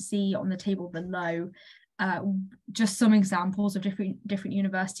you can see on the table below just some examples of different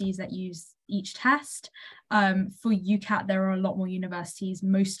universities that use each test. For UCAT, there are a lot more universities.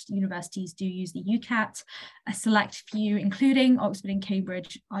 Most universities do use the UCAT. A select few, including Oxford and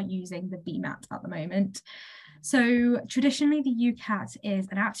Cambridge, are using the BMAT at the moment. So traditionally, the UCAT is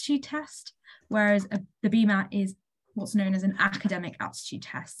an aptitude test, whereas the BMAT is what's known as an academic aptitude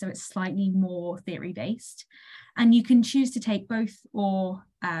test. So it's slightly more theory-based. And you can choose to take both or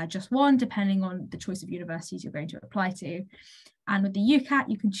just one, depending on the choice of universities you're going to apply to. And with the UCAT,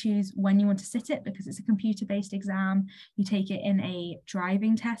 you can choose when you want to sit it because it's a computer-based exam. You take it in a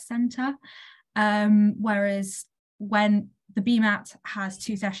driving test centre. Whereas when the BMAT has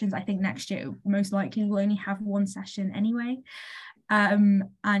 2 sessions, I think next year most likely will only have 1 session anyway.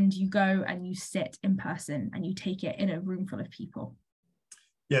 And you go and you sit in person and you take it in a room full of people.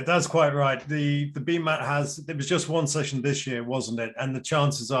 Yeah, that's quite right. The BMAT it was just 1 session this year, wasn't it? And the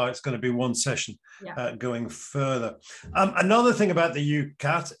chances are it's going to be 1 session going further. Another thing about the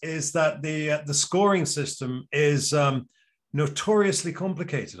UCAT is that the scoring system is notoriously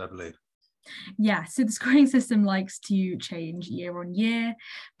complicated, I believe. Yeah, so the scoring system likes to change year on year,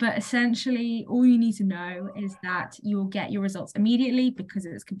 but essentially all you need to know is that you'll get your results immediately because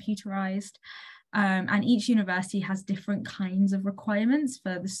it's computerized. And each university has different kinds of requirements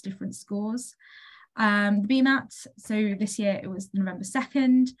for the different scores. The BMAT, so this year it was November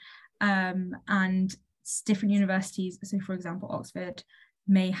 2nd, and different universities, so for example, Oxford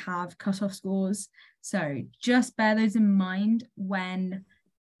may have cutoff scores. So just bear those in mind when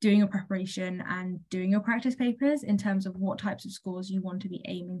doing your preparation and doing your practice papers in terms of what types of scores you want to be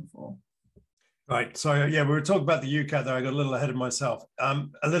aiming for. Right. So yeah, we were talking about the UCAT there. I got a little ahead of myself. A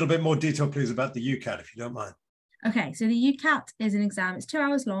little bit more detail, please, about the UCAT, if you don't mind. Okay, so the UCAT is an exam. It's 2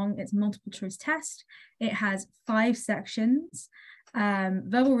 hours long. It's a multiple choice test. It has 5 sections: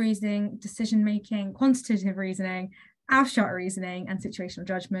 verbal reasoning, decision making, quantitative reasoning, abstract reasoning, and situational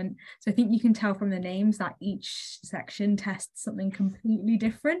judgment. So I think you can tell from the names that each section tests something completely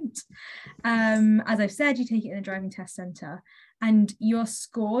different. As I've said, you take it in a driving test centre and you're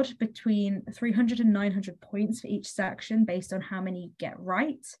scored between 300 and 900 points for each section based on how many you get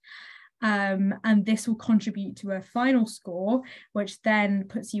right. And this will contribute to a final score, which then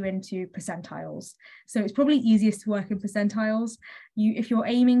puts you into percentiles. So it's probably easiest to work in percentiles. If you're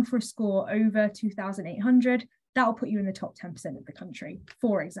aiming for a score over 2,800, that'll put you in the top 10% of the country,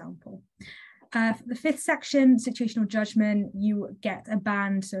 for example. For the 5th section, situational judgment, you get a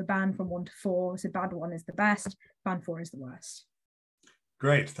band, so a band from 1 to 4. So band 1 is the best, band 4 is the worst.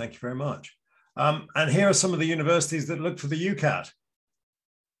 Great, thank you very much. And here are some of the universities that look for the UCAT.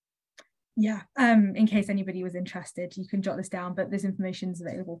 Yeah, in case anybody was interested, you can jot this down, but this information is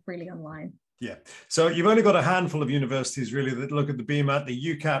available freely online. Yeah, so you've only got a handful of universities really that look at the BMAT,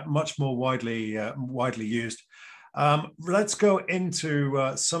 the UCAT, much more widely used. Let's go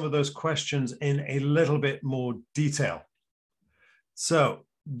into some of those questions in a little bit more detail. So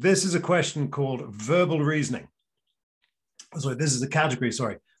this is a question called verbal reasoning. Sorry, this is a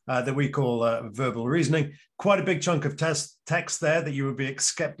category, that we call verbal reasoning. Quite a big chunk of text there that you would be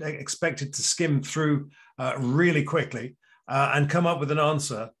expected to skim through really quickly and come up with an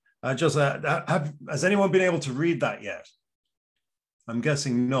answer. Has anyone been able to read that yet? I'm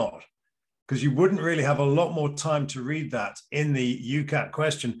guessing not, because you wouldn't really have a lot more time to read that in the UCAT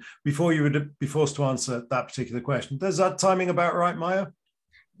question before you would be forced to answer that particular question. Is that timing about right, Maya?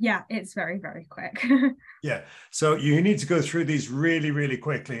 Yeah, it's very, very quick. Yeah, so you need to go through these really, really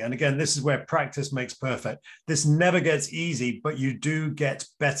quickly. And again, this is where practice makes perfect. This never gets easy, but you do get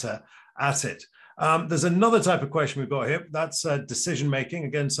better at it. There's another type of question we've got here. That's decision-making.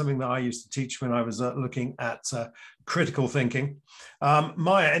 Again, something that I used to teach when I was looking at critical thinking.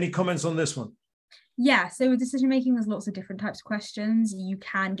 Maya, any comments on this one? Yeah, so with decision-making, there's lots of different types of questions. You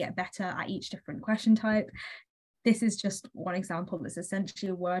can get better at each different question type. This is just one example. It's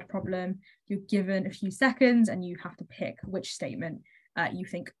essentially a word problem. You're given a few seconds and you have to pick which statement you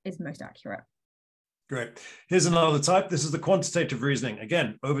think is most accurate. Great. Here's another type. This is the quantitative reasoning.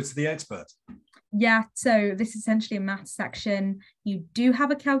 Again, over to the expert. Yeah, so this is essentially a maths section. You do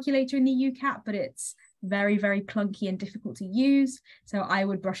have a calculator in the UCAT, but it's very, very clunky and difficult to use. So I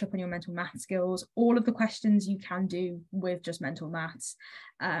would brush up on your mental math skills. All of the questions you can do with just mental maths,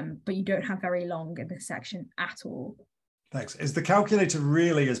 but you don't have very long in this section at all. Thanks. Is the calculator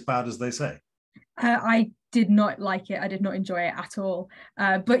really as bad as they say? I did not like it. I did not enjoy it at all.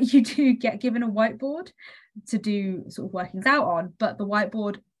 But you do get given a whiteboard to do sort of workings out on, but the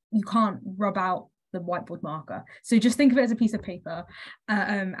whiteboard, you can't rub out the whiteboard marker. So just think of it as a piece of paper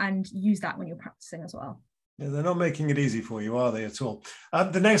and use that when you're practicing as well. Yeah, they're not making it easy for you, are they, at all?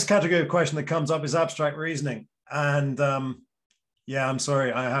 The next category of question that comes up is abstract reasoning. And yeah, I'm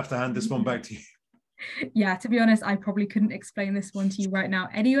sorry, I have to hand this one back to you. Yeah, to be honest, I probably couldn't explain this one to you right now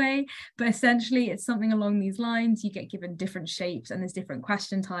anyway, but essentially it's something along these lines. You get given different shapes and there's different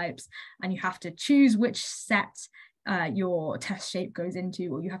question types, and you have to choose which set your test shape goes into,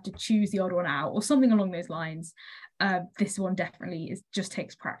 or you have to choose the odd one out, or something along those lines. This one definitely just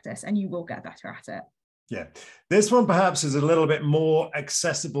takes practice, and you will get better at it. Yeah, this one perhaps is a little bit more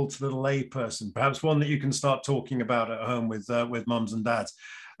accessible to the lay person, perhaps one that you can start talking about at home with mums and dads.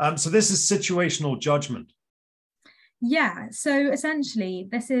 So this is situational judgment. Yeah, so essentially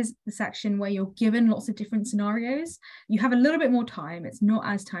this is the section where you're given lots of different scenarios. You have a little bit more time, it's not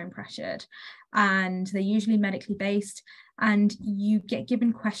as time pressured, and they're usually medically based, and you get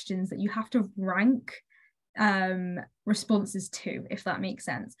given questions that you have to rank responses to, if that makes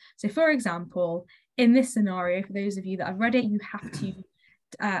sense. So for example, in this scenario, for those of you that have read it, you have to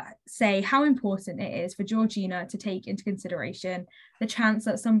say how important it is for Georgina to take into consideration the chance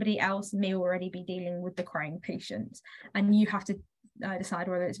that somebody else may already be dealing with the crying patient, and you have to decide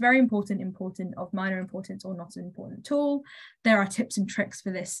whether it's very important, important, of minor importance, or not important at all. There are tips and tricks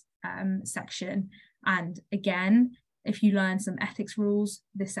for this section, and again, if you learn some ethics rules,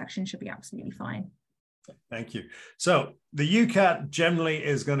 this section should be absolutely fine. Thank you. So the UCAT generally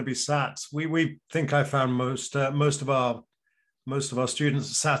is going to be sat. We think I found most of our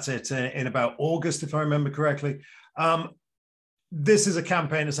students sat it in about August, if I remember correctly. This is a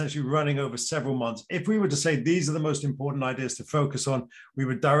campaign essentially running over several months. If we were to say these are the most important ideas to focus on, we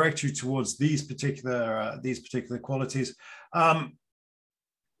would direct you towards these particular qualities.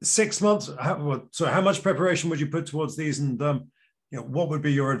 6 months. How much preparation would you put towards these, and what would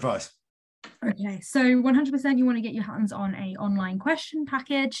be your advice? Okay, so 100% you want to get your hands on an online question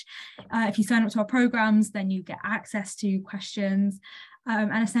package. If you sign up to our programs, then you get access to questions,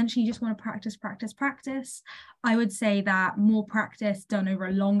 and essentially you just want to practice, practice, practice. I would say that more practice done over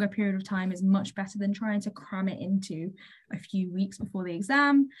a longer period of time is much better than trying to cram it into a few weeks before the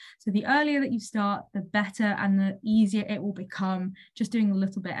exam. So the earlier that you start, the better, and the easier it will become. Just doing a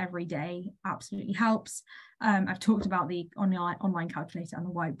little bit every day absolutely helps. I've talked about the online calculator and the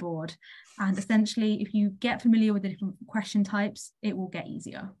whiteboard, and essentially if you get familiar with the different question types, it will get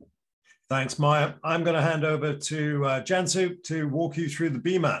easier. Thanks, Maya. I'm going to hand over to Jansu to walk you through the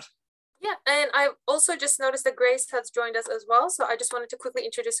BMAT. Yeah, and I also just noticed that Grace has joined us as well, so I just wanted to quickly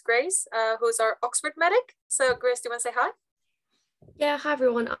introduce Grace, who's our Oxford medic. So Grace, do you want to say hi? Yeah, hi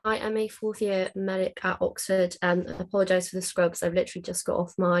everyone. I am a 4th year medic at Oxford. I apologise for the scrubs. I've literally just got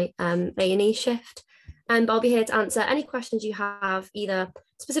off my A&E shift. And I'll be here to answer any questions you have, either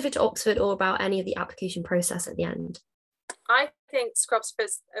specific to Oxford or about any of the application process at the end. I think scrubs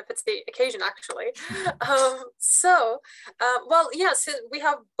fits the occasion, actually. Well, yeah, so we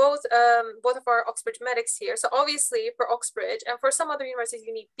have both of our Oxbridge medics here. So obviously for Oxbridge and for some other universities,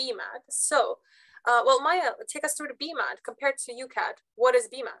 you need BMAT. So, well, Maya, take us through the BMAT compared to UCAT. What is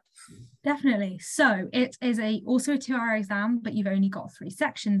BMAT? Definitely. So it is also a 2-hour exam, but you've only got 3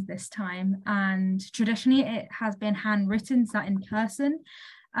 sections this time. And traditionally it has been handwritten, sat in person.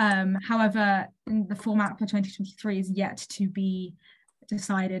 However, the format for 2023 is yet to be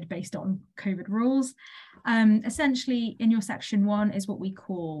decided based on COVID rules. Essentially, in your section 1 is what we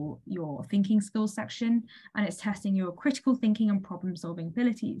call your thinking skills section, and it's testing your critical thinking and problem solving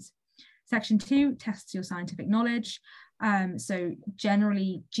abilities. Section 2 tests your scientific knowledge. So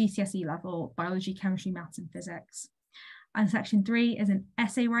generally GCSE level, biology, chemistry, maths and physics. And section 3 is an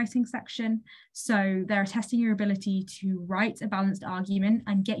essay writing section. So they're testing your ability to write a balanced argument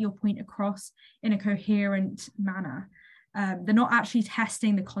and get your point across in a coherent manner. They're not actually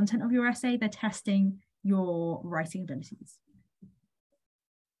testing the content of your essay, they're testing your writing abilities.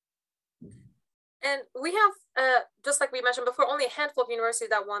 And we have, just like we mentioned before, only a handful of universities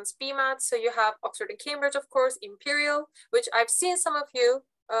that wants BMAT. So you have Oxford and Cambridge, of course, Imperial, which I've seen some of you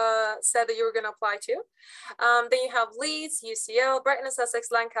said that you were going to apply to. Then you have Leeds, UCL, Brighton and Sussex,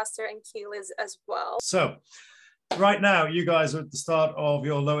 Lancaster, and Keele as well. So right now, you guys are at the start of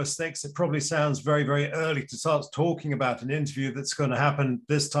your lower stakes. It probably sounds very, very early to start talking about an interview that's going to happen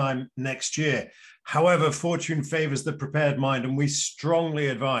this time next year. However, fortune favors the prepared mind, and we strongly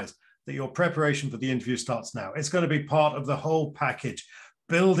advise that your preparation for the interview starts now. It's going to be part of the whole package,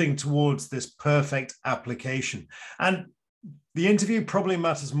 building towards this perfect application. And The interview probably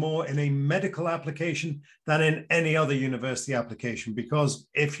matters more in a medical application than in any other university application, because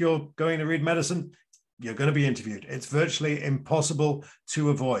if you're going to read medicine, you're going to be interviewed. It's virtually impossible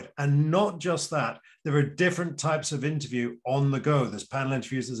to avoid. And not just that, there are different types of interview on the go. There's panel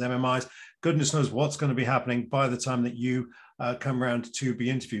interviews, there's MMIs. Goodness knows what's going to be happening by the time that you come around to be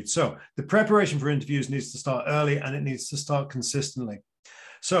interviewed. So the preparation for interviews needs to start early, and it needs to start consistently.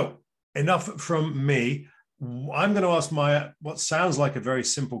 So enough from me. I'm going to ask Maya what sounds like a very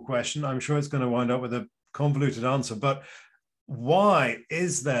simple question. I'm sure it's going to wind up with a convoluted answer, but why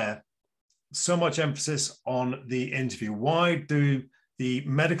is there so much emphasis on the interview? Why do the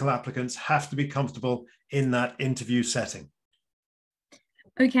medical applicants have to be comfortable in that interview setting?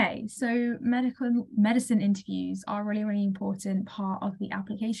 Okay, so medicine interviews are a really, really important part of the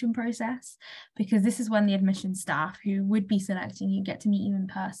application process, because this is when the admission staff who would be selecting you get to meet you in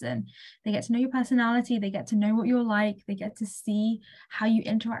person. They get to know your personality, they get to know what you're like, they get to see how you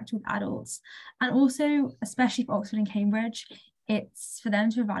interact with adults. And also, especially for Oxford and Cambridge, it's for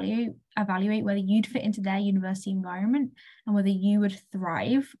them to evaluate whether you'd fit into their university environment and whether you would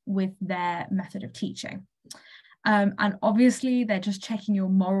thrive with their method of teaching. And obviously, they're just checking your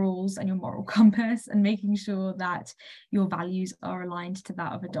morals and your moral compass and making sure that your values are aligned to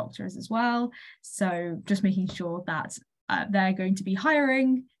that of a doctor's as well. So just making sure that they're going to be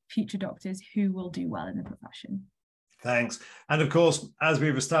hiring future doctors who will do well in the profession. Thanks. And of course, as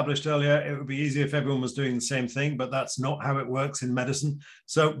we've established earlier, it would be easier if everyone was doing the same thing, but that's not how it works in medicine.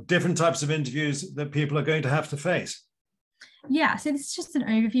 So different types of interviews that people are going to have to face. Yeah, so this is just an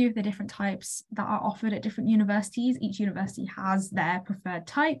overview of the different types that are offered at different universities. Each university has their preferred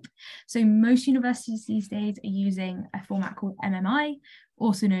type. So most universities these days are using a format called MMI,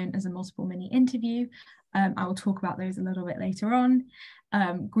 also known as a multiple mini interview. I will talk about those a little bit later on.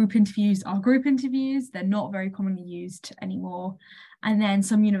 Group interviews are group interviews. They're not very commonly used anymore. And then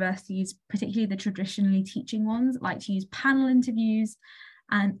some universities, particularly the traditionally teaching ones, like to use panel interviews.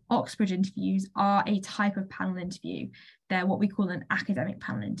 And Oxbridge interviews are a type of panel interview. They're what we call an academic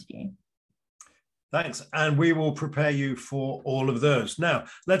panel interview. Thanks. And we will prepare you for all of those. Now,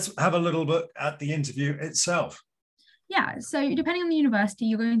 let's have a little look at the interview itself. Yeah, so depending on the university,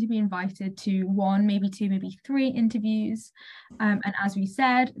 you're going to be invited to 1, maybe 2, maybe 3 interviews. And as we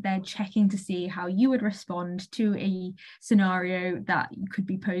said, they're checking to see how you would respond to a scenario that could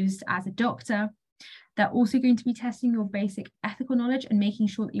be posed as a doctor. They're also going to be testing your basic ethical knowledge and making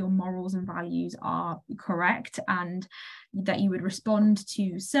sure that your morals and values are correct and that you would respond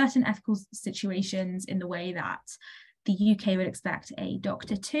to certain ethical situations in the way that the UK would expect a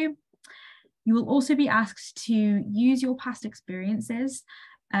doctor to. You will also be asked to use your past experiences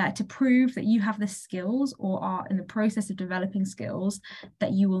to prove that you have the skills or are in the process of developing skills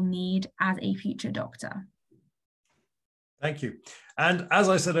that you will need as a future doctor. Thank you. And as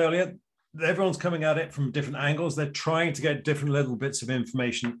I said earlier, everyone's coming at it from different angles. They're trying to get different little bits of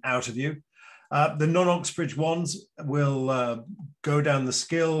information out of you. The non-Oxbridge ones will go down the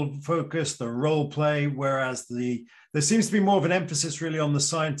skill focus, the role play, whereas there seems to be more of an emphasis really on the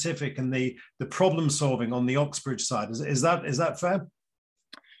scientific and the problem solving on the Oxbridge side. Is that fair?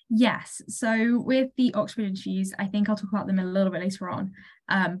 Yes. So with the Oxford interviews, I think I'll talk about them a little bit later on,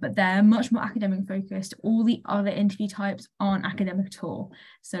 but they're much more academic focused. All the other interview types aren't academic at all.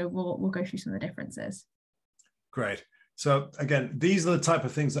 So we'll go through some of the differences. Great. So again, these are the type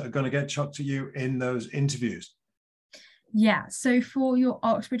of things that are going to get chucked at you in those interviews. Yeah, so for your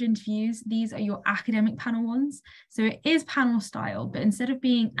Oxford interviews, these are your academic panel ones. So it is panel style, but instead of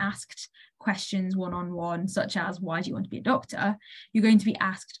being asked questions one-on-one, such as why do you want to be a doctor, you're going to be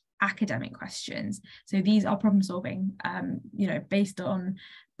asked academic questions. So these are problem solving, based on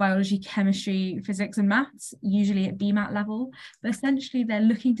biology, chemistry, physics and maths, usually at BMAT level. But essentially, they're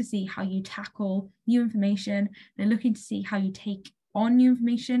looking to see how you tackle new information. They're looking to see how you take on new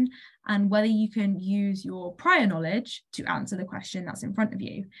information and whether you can use your prior knowledge to answer the question that's in front of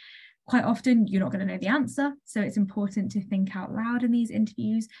you. Quite often, you're not going to know the answer. So it's important to think out loud in these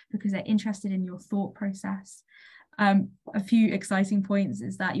interviews because they're interested in your thought process. A few exciting points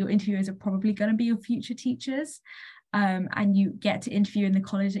is that your interviewers are probably going to be your future teachers, and you get to interview in the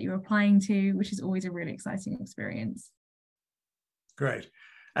college that you're applying to, which is always a really exciting experience. Great.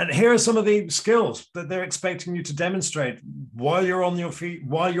 And here are some of the skills that they're expecting you to demonstrate while you're on your feet,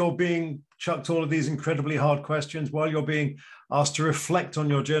 while you're being chucked all of these incredibly hard questions, while you're being asked to reflect on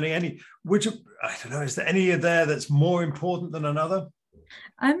your journey. I don't know, is there any there that's more important than another?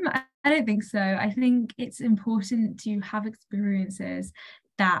 I don't think so. I think it's important to have experiences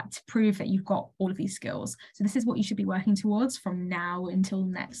that prove that you've got all of these skills. So this is what you should be working towards from now until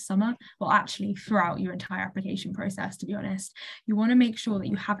next summer, well, actually throughout your entire application process, to be honest. You want to make sure that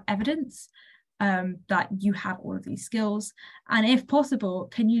you have evidence that you have all of these skills. And if possible,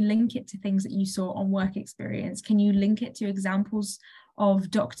 can you link it to things that you saw on work experience? Can you link it to examples of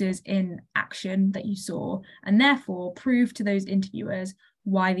doctors in action that you saw, and therefore prove to those interviewers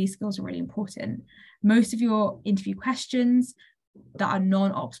why these skills are really important? Most of your interview questions that are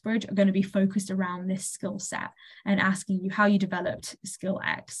non-Oxbridge are going to be focused around this skill set and asking you how you developed skill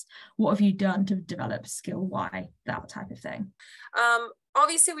X, what have you done to develop skill Y, that type of thing.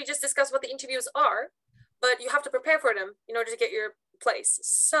 Obviously, we just discussed what the interviews are, but you have to prepare for them in order to get your place.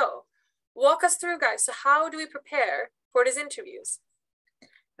 So walk us through, guys. So how do we prepare for these interviews?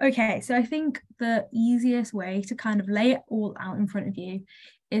 Okay, so I think the easiest way to kind of lay it all out in front of you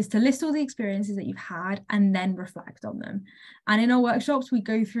is to list all the experiences that you've had and then reflect on them. And in our workshops, we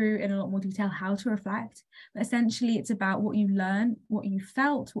go through in a lot more detail how to reflect, but essentially it's about what you learned, what you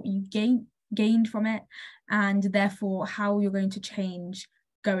felt, what you gained from it, and therefore how you're going to change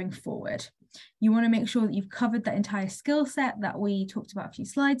going forward. You want to make sure that you've covered that entire skill set that we talked about a few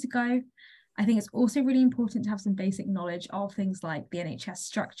slides ago. I think it's also really important to have some basic knowledge of things like the NHS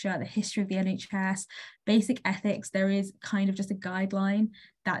structure, the history of the NHS, basic ethics. There is kind of just a guideline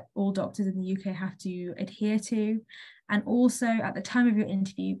that all doctors in the UK have to adhere to. And also at the time of your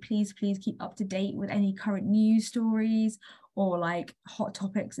interview, please keep up to date with any current news stories or like hot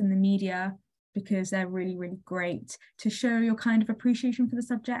topics in the media, because they're really, really great to show your kind of appreciation for the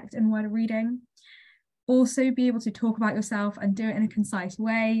subject and wider reading. Also be able to talk about yourself and do it in a concise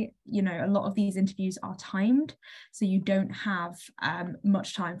way. You know, a lot of these interviews are timed, so you don't have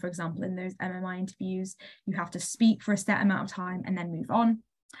much time. For example, in those MMI interviews, you have to speak for a set amount of time and then move on.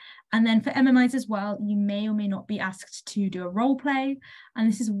 And then for MMIs as well, you may or may not be asked to do a role play. And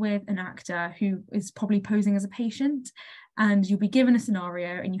this is with an actor who is probably posing as a patient. And you'll be given a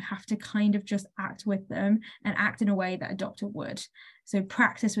scenario and you have to kind of just act with them and act in a way that a doctor would. So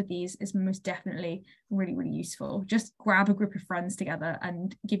practice with these is most definitely really, really useful. Just grab a group of friends together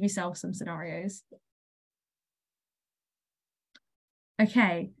and give yourself some scenarios.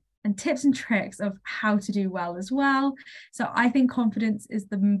 Okay. And tips and tricks of how to do well as well. So I think confidence is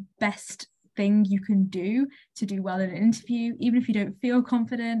the best thing you can do to do well in an interview. Even if you don't feel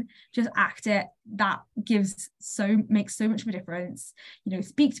confident, just act it. That makes so much of a difference. You know,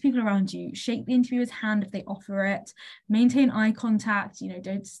 speak to people around you, shake the interviewer's hand if they offer it, maintain eye contact, you know,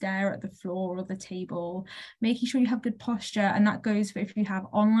 don't stare at the floor or the table, making sure you have good posture. And that goes for if you have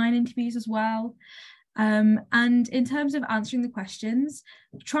online interviews as well. And in terms of answering the questions,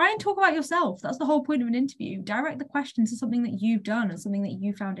 try and talk about yourself. That's the whole point of an interview. Direct the questions to something that you've done and something that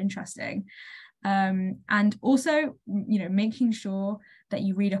you found interesting. And also, you know, making sure that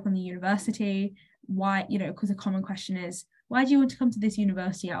you read up on the university. Why, you know, because a common question is, why do you want to come to this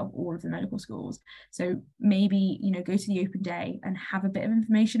university out of all of the medical schools? So maybe, you know, go to the open day and have a bit of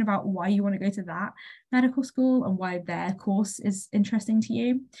information about why you want to go to that medical school and why their course is interesting to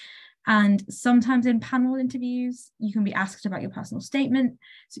you. And sometimes in panel interviews, you can be asked about your personal statement.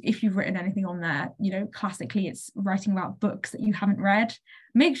 So if you've written anything on there, you know, classically it's writing about books that you haven't read.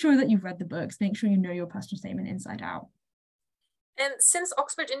 Make sure that you've read the books, make sure you know your personal statement inside out. And since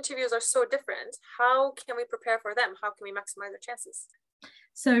Oxbridge interviews are so different, how can we prepare for them? How can we maximize our chances?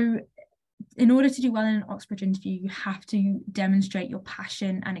 So in order to do well in an Oxbridge interview, you have to demonstrate your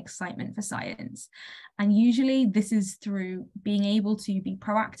passion and excitement for science. And usually this is through being able to be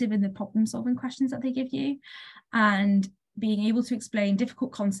proactive in the problem-solving questions that they give you and being able to explain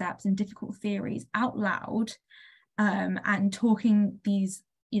difficult concepts and difficult theories out loud, and talking these,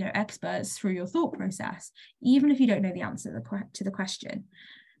 you know, experts through your thought process, even if you don't know the answer to the question.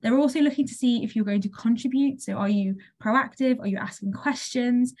 They're also looking to see if you're going to contribute. So are you proactive? Are you asking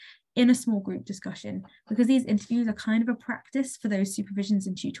questions in a small group discussion? Because these interviews are kind of a practice for those supervisions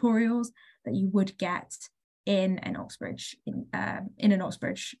and tutorials that you would get in an Oxbridge, in an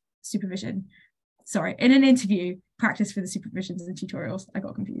Oxbridge supervision. Sorry, in an interview, practice for the supervisions and tutorials. I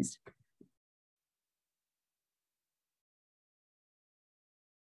got confused.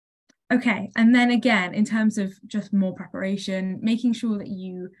 Okay, and then again, in terms of just more preparation, making sure that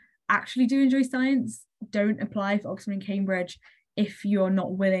you actually do enjoy science. Don't apply for Oxford and Cambridge if you're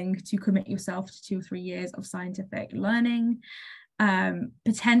not willing to commit yourself to 2 or 3 years of scientific learning.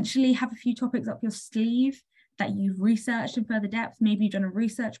 Potentially have a few topics up your sleeve that you've researched in further depth. Maybe you've done a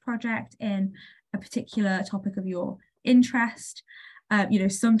research project in a particular topic of your interest. You know,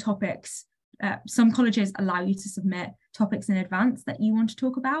 some topics, some colleges allow you to submit topics in advance that you want to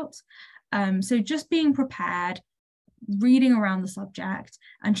talk about. So just being prepared, reading around the subject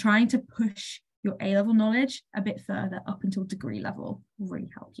and trying to push your A-level knowledge a bit further up until degree level will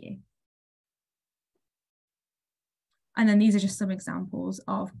really help you. And then these are just some examples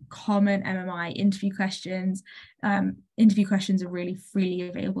of common MMI interview questions. Interview questions are really freely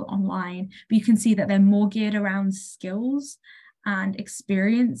available online, but you can see that they're more geared around skills and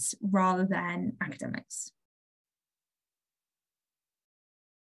experience rather than academics.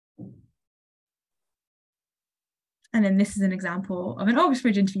 And then this is an example of an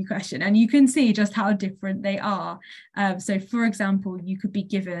Oxbridge interview question, and you can see just how different they are. So for example, you could be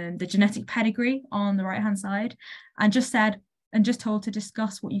given the genetic pedigree on the right-hand side and just told to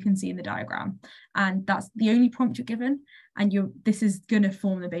discuss what you can see in the diagram. And that's the only prompt you're given. And this is going to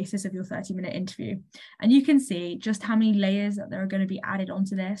form the basis of your 30-minute interview. And you can see just how many layers that there are going to be added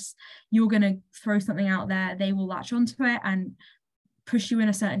onto this. You're going to throw something out there, they will latch onto it and push you in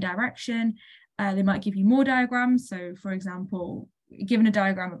a certain direction. They might give you more diagrams. So for example, given a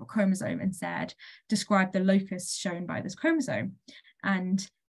diagram of a chromosome and said, describe the locus shown by this chromosome. And,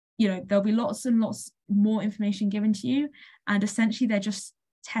 there'll be lots and lots more information given to you. And essentially they're just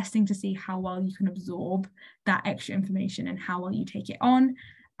testing to see how well you can absorb that extra information and how well you take it on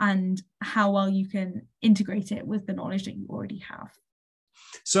and how well you can integrate it with the knowledge that you already have.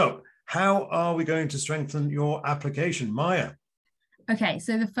 So how are we going to strengthen your application, Maya? Okay,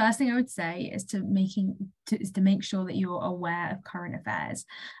 so the first thing I would say is to make sure that you're aware of current affairs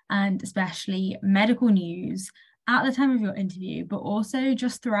and especially medical news at the time of your interview, but also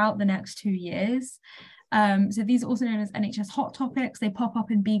just throughout the next 2 years. So these are also known as NHS hot topics. They pop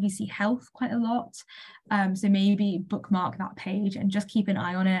up in BBC Health quite a lot. So maybe bookmark that page and just keep an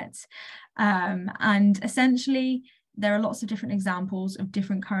eye on it. And essentially, there are lots of different examples of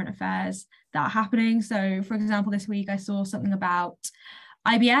different current affairs that are happening. So for example, this week I saw something about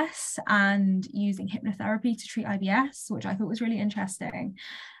IBS and using hypnotherapy to treat IBS, which I thought was really interesting.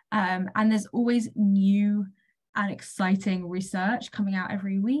 And there's always new and exciting research coming out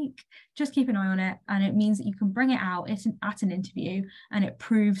every week. Just keep an eye on it, and it means that you can bring it out at an interview, and it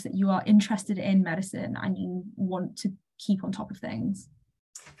proves that you are interested in medicine and you want to keep on top of things.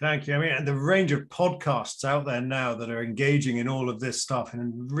 Thank you. I mean, and the range of podcasts out there now that are engaging in all of this stuff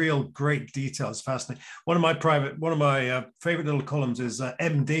in real great detail is fascinating. One of my favorite little columns is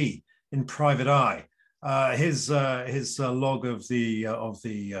MD in Private Eye. His log of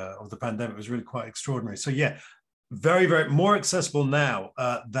the pandemic was really quite extraordinary. So yeah, very, very more accessible now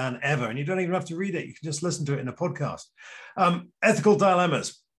than ever, and you don't even have to read it. You can just listen to it in a podcast. Ethical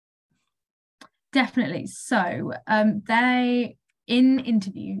dilemmas. Definitely. So in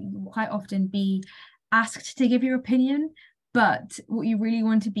interview, you will quite often be asked to give your opinion, but what you really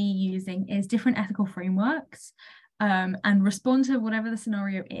want to be using is different ethical frameworks and respond to whatever the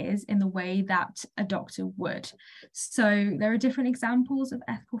scenario is in the way that a doctor would. So there are different examples of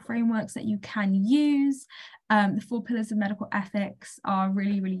ethical frameworks that you can use. The 4 pillars of medical ethics are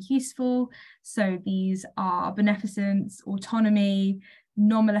really, really useful. So these are beneficence, autonomy,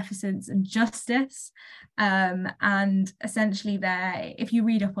 non-maleficence and justice, and essentially if you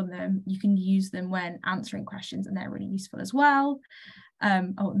read up on them, you can use them when answering questions, and they're really useful as well.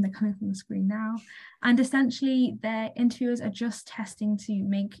 And they're coming from the screen now, and essentially their interviewers are just testing to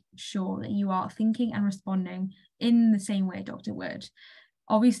make sure that you are thinking and responding in the same way a doctor would.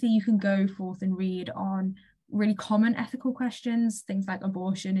 Obviously you can go forth and read on really common ethical questions, things like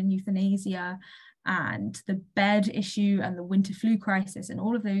abortion and euthanasia and the bed issue and the winter flu crisis and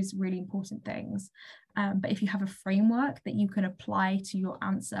all of those really important things. But if you have a framework that you can apply to your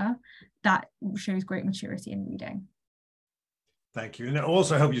answer, that shows great maturity in reading. Thank you. And it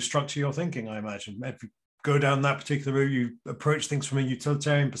also helps you structure your thinking, I imagine. If you go down that particular route, you approach things from a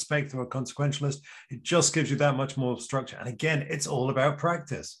utilitarian perspective or consequentialist, it just gives you that much more structure. And again, it's all about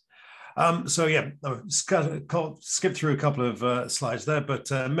practice. So yeah, skip through a couple of slides there, but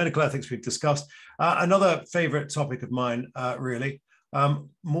medical ethics we've discussed. Another favorite topic of mine, really,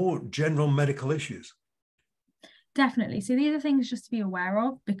 more general medical issues. Definitely. So these are things just to be aware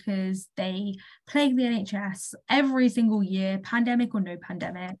of because they plague the NHS every single year, pandemic or no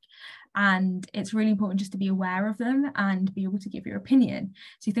pandemic. And it's really important just to be aware of them and be able to give your opinion.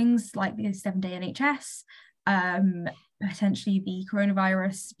 So things like the 7-day NHS, potentially the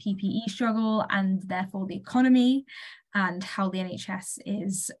coronavirus PPE struggle, and therefore the economy, and how the NHS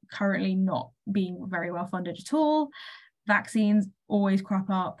is currently not being very well funded at all. Vaccines always crop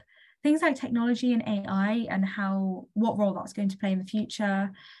up. Things like technology and AI and what role that's going to play in the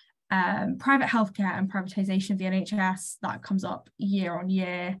future. Private healthcare and privatisation of the NHS, that comes up year on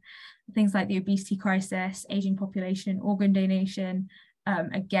year. Things like the obesity crisis, ageing population, organ donation,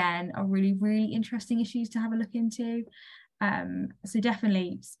 again, are really, really interesting issues to have a look into. So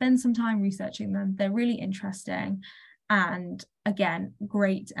definitely spend some time researching them. They're really interesting. And again,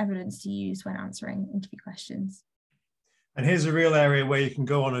 great evidence to use when answering interview questions. And here's a real area where you can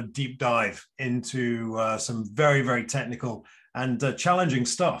go on a deep dive into some very, very technical and challenging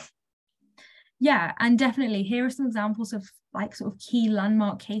stuff. Yeah, and definitely here are some examples of like sort of key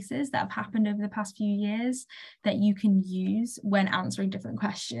landmark cases that have happened over the past few years that you can use when answering different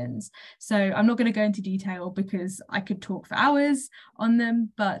questions. So I'm not going to go into detail because I could talk for hours on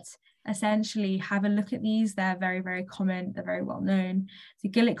them, but essentially have a look at these. They're very, very common. They're very well known. So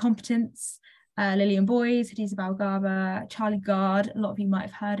Gillick competence, Lillian Boys, Hadiza Balgaba, Charlie Gard, a lot of you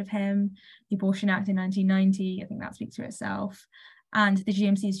might have heard of him, the Abortion Act in 1990, I think that speaks for itself, and the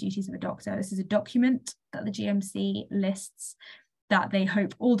GMC's duties of a doctor. This is a document that the GMC lists that they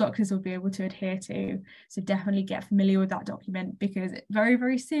hope all doctors will be able to adhere to. So definitely get familiar with that document because very,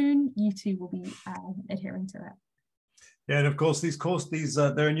 very soon you too will be adhering to it. Yeah, and of course,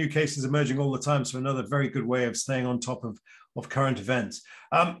 there are new cases emerging all the time. So another very good way of staying on top of current events.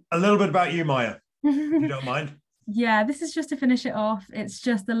 A little bit about you, Maya, if you don't mind. Yeah, this is just to finish it off. It's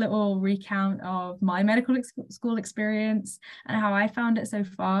just a little recount of my medical school experience and how I found it so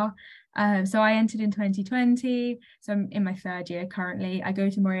far. So I entered in 2020, so I'm in my third year currently. I go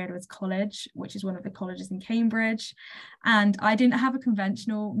to Murray Edwards College, which is one of the colleges in Cambridge, and I didn't have a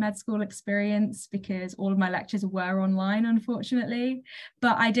conventional med school experience because all of my lectures were online, unfortunately,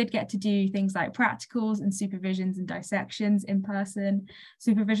 but I did get to do things like practicals and supervisions and dissections in person.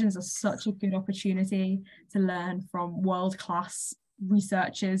 Supervisions are such a good opportunity to learn from world-class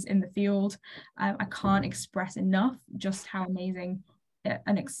researchers in the field. I can't express enough just how amazing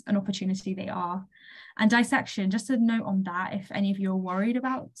an opportunity they are. And dissection, just a note on that, if any of you are worried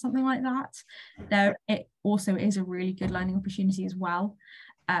about something like that, it also is a really good learning opportunity as well.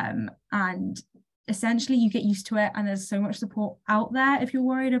 And essentially you get used to it, and there's so much support out there if you're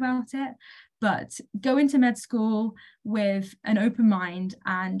worried about it. But go into med school with an open mind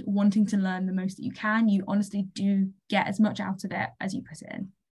and wanting to learn the most that you can. You honestly do get as much out of it as you put it in.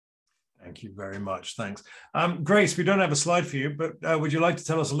 Thank you very much. Thanks. Grace, we don't have a slide for you, but would you like to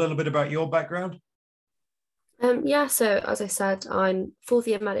tell us a little bit about your background? Yeah, so as I said, I'm fourth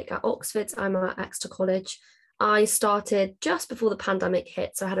year medic at Oxford. I'm at Exeter College. I started just before the pandemic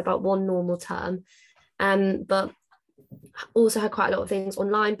hit, so I had about one normal term, but also had quite a lot of things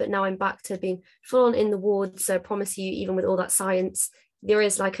online, but now I'm back to being full on in the ward. So I promise you, even with all that science, there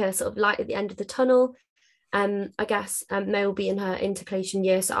is like a sort of light at the end of the tunnel. I guess May will be in her intercalation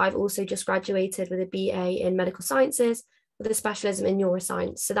year. So I've also just graduated with a BA in medical sciences with a specialism in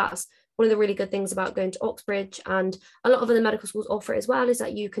neuroscience. So that's one of the really good things about going to Oxbridge, and a lot of other medical schools offer it as well, is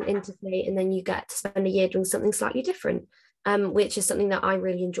that you can intercalate and then you get to spend a year doing something slightly different, which is something that I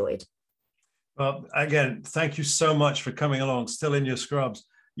really enjoyed. Well, again, thank you so much for coming along, still in your scrubs.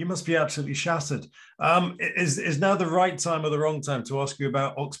 You must be absolutely shattered. Is now the right time or the wrong time to ask you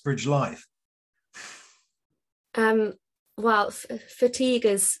about Oxbridge life? Well, fatigue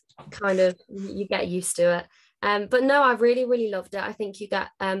is kind of, you get used to it. But no, I really, really loved it. I think you get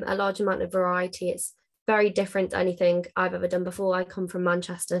a large amount of variety. It's very different to anything I've ever done before. I come from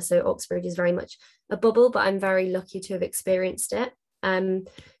Manchester, so Oxbridge is very much a bubble, but I'm very lucky to have experienced it.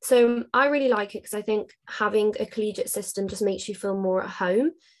 So I really like it because I think having a collegiate system just makes you feel more at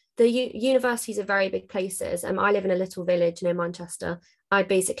home. The universities are very big places. I live in a little village near Manchester. I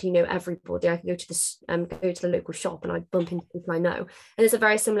basically know everybody. I can go to the local shop and I bump into people I know. And it's a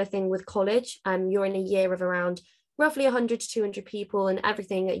very similar thing with college. You're in a year of around roughly 100 to 200 people, and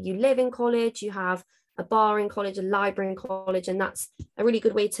everything that you live in college. You have a bar in college, a library in college, and that's a really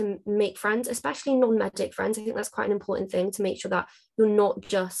good way to make friends, especially non-medic friends. I think that's quite an important thing, to make sure that you're not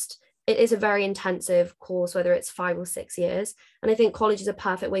just, it is a very intensive course, whether it's 5 or 6 years. And I think college is a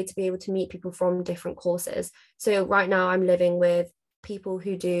perfect way to be able to meet people from different courses. So right now I'm living with people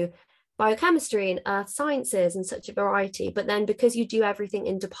who do biochemistry and earth sciences and such a variety, but then because you do everything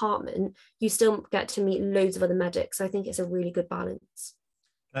in department, you still get to meet loads of other medics. So I think it's a really good balance.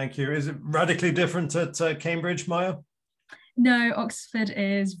 Thank you. Is it radically different at Cambridge, Maya? No, Oxford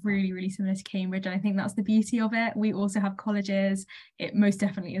is really, really similar to Cambridge, and I think that's the beauty of it. We also have colleges. It most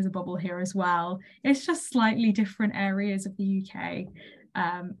definitely is a bubble here as well. It's just slightly different areas of the UK.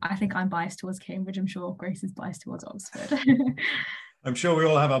 I think I'm biased towards Cambridge. I'm sure Grace is biased towards Oxford. I'm sure we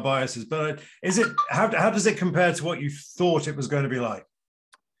all have our biases, but how does it compare to what you thought it was going to be like?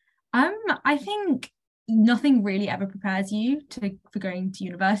 I think nothing really ever prepares you for going to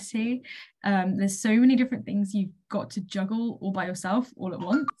university. There's so many different things you've got to juggle all by yourself all at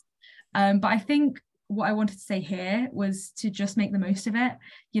once. But I think what I wanted to say here was to just make the most of it.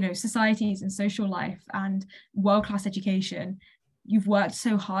 You know, societies and social life and world-class education, you've worked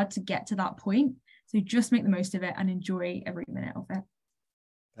so hard to get to that point. So just make the most of it and enjoy every minute of it.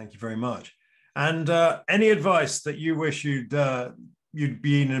 Thank you very much. And any advice that you wish you'd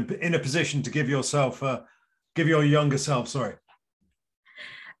be in a position to give yourself, give your younger self, sorry?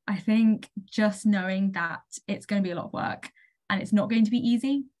 I think just knowing that it's going to be a lot of work and it's not going to be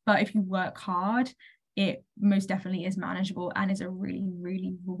easy, but if you work hard, it most definitely is manageable and is a really,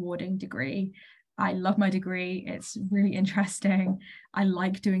 really rewarding degree. I love my degree. It's really interesting. I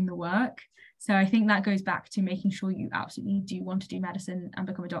like doing the work. So I think that goes back to making sure you absolutely do want to do medicine and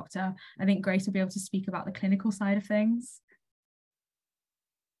become a doctor. I think Grace will be able to speak about the clinical side of things.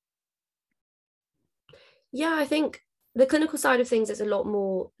 Yeah, I think the clinical side of things is a lot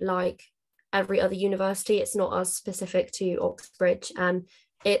more like every other university. It's not as specific to Oxbridge.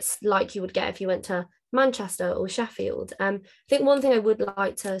 It's like you would get if you went to Manchester or Sheffield. I think one thing I would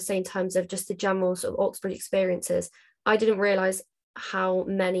like to say in terms of just the general sort of Oxbridge experiences, I didn't realise how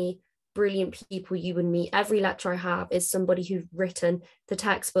many brilliant people you would meet. Every lecturer I have is somebody who's written the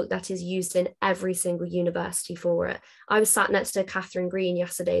textbook that is used in every single university for it. I was sat next to Catherine Green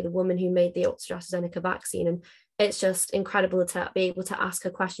yesterday, the woman who made the Oxford AstraZeneca vaccine, and it's just incredible to be able to ask her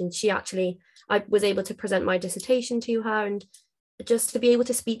questions. I was able to present my dissertation to her, and just to be able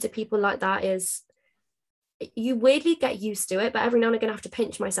to speak to people like that is, you weirdly get used to it, but every now and again I have to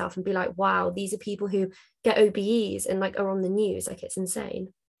pinch myself and be like, wow, these are people who get OBEs and like are on the news. Like, it's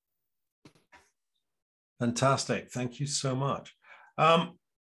insane. Fantastic. Thank you so much.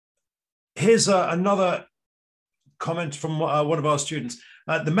 Here's another comment from one of our students.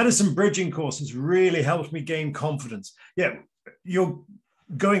 The medicine bridging course has really helped me gain confidence. Yeah, you're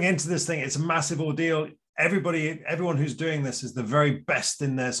going into this thing. It's a massive ordeal. Everyone who's doing this is the very best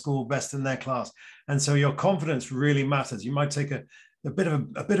in their school, best in their class. And so your confidence really matters. You might take a bit of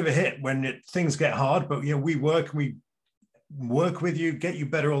a hit when things get hard, but you know, we work with you, get you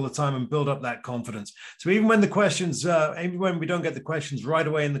better all the time and build up that confidence. So even when the questions, even when we don't get the questions right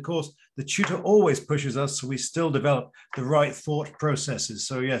away in the course, the tutor always pushes us so we still develop the right thought processes.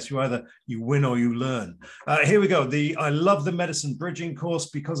 So yes, you win or you learn. Here we go. I love the medicine bridging course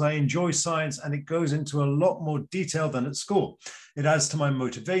because I enjoy science and it goes into a lot more detail than at school. It adds to my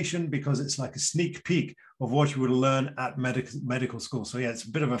motivation because it's like a sneak peek of what you would learn at medical school. So yeah, it's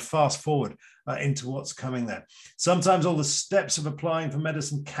a bit of a fast forward into what's coming there. Sometimes all the steps of applying for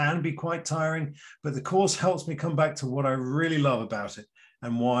medicine can be quite tiring, but the course helps me come back to what I really love about it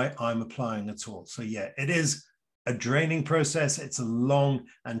and why I'm applying at all. So yeah, it is a draining process. It's a long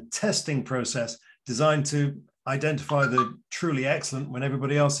and testing process designed to identify the truly excellent when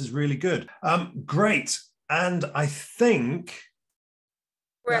everybody else is really good. Great. And I think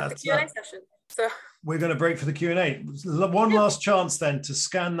we're at the Q&A session. So we're going to break for the Q&A. One last chance then to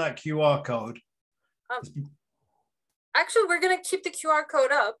scan that QR code. Actually, we're going to keep the QR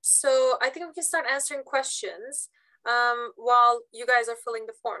code up. So I think we can start answering questions while you guys are filling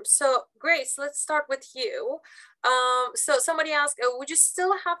the form. So Grace, let's start with you. So somebody asked, would you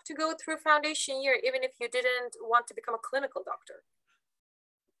still have to go through foundation year even if you didn't want to become a clinical doctor?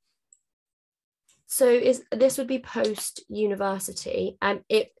 So this would be post-university, and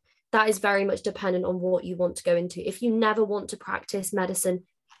that is very much dependent on what you want to go into. If you never want to practice medicine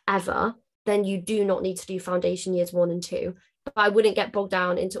ever, then you do not need to do foundation years 1 and 2. But I wouldn't get bogged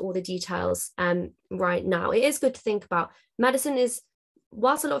down into all the details right now. It is good to think about. Medicine is,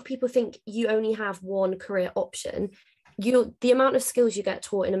 whilst a lot of people think you only have one career option, the amount of skills you get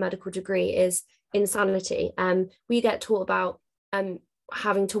taught in a medical degree is insanity. We get taught about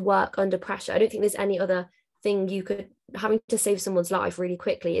having to work under pressure. I don't think there's any other thing having to save someone's life really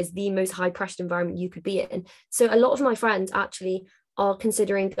quickly is the most high pressure environment you could be in. So a lot of my friends actually are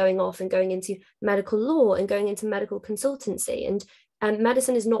considering going off and going into medical law and going into medical consultancy, and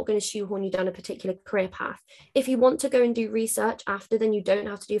medicine is not going to shoehorn you down a particular career path. If you want to go and do research after, then you don't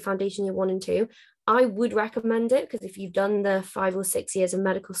have to do foundation year 1 and 2. I would recommend it, because if you've done the 5 or 6 years of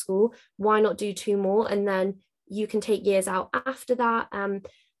medical school, why not do 2 more, and then you can take years out after that.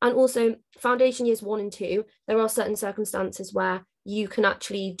 And also foundation years 1 and 2, there are certain circumstances where you can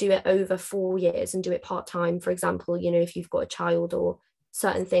actually do it over 4 years and do it part-time, for example, you know, if you've got a child or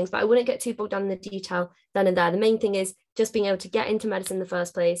certain things. But I wouldn't get too bogged down in the detail then and there. The main thing is just being able to get into medicine in the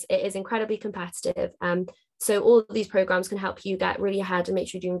first place. It is incredibly competitive. So all of these programs can help you get really ahead and make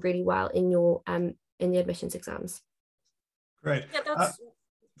sure you're doing really well in your in the admissions exams. Great. Yeah, that's...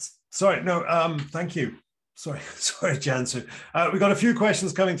 Sorry, no, thank you. sorry, Jansu. We've got a few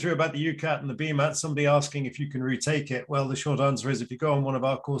questions coming through about the UCAT and the BMAT. Somebody asking if you can retake it. Well, the short answer is if you go on one of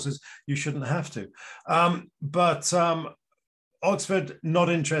our courses, you shouldn't have to. But Oxford, not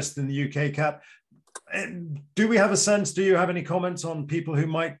interested in the UK CAT. Do we have a sense, do you have any comments on people who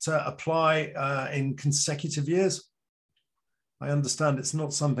might apply in consecutive years? I understand it's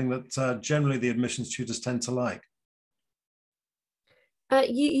not something that generally the admissions tutors tend to like.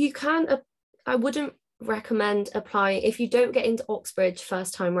 You can, I wouldn't recommend applying. If you don't get into Oxbridge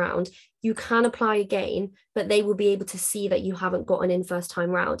first time round, you can apply again, but they will be able to see that you haven't gotten in first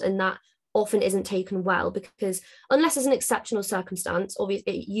time round. And that often isn't taken well, because unless it's an exceptional circumstance,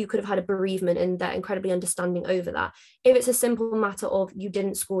 obviously you could have had a bereavement and they're incredibly understanding over that. If it's a simple matter of you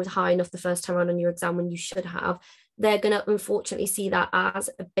didn't score high enough the first time around on your exam when you should have, they're going to unfortunately see that as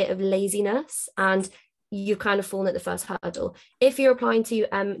a bit of laziness and you've kind of fallen at the first hurdle. If you're applying to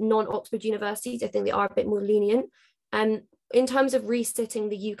non-Oxford universities, I think they are a bit more lenient. In terms of resitting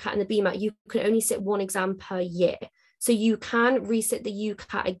the UCAT and the BMAT, you can only sit one exam per year. So you can resit the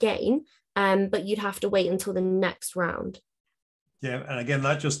UCAT again, but you'd have to wait until the next round. Yeah, and again,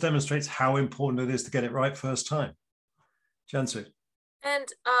 that just demonstrates how important it is to get it right first time. Jansu. And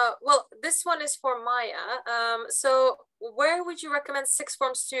well, this one is for Maya. So where would you recommend sixth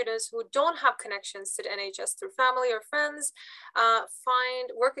form students who don't have connections to the NHS through family or friends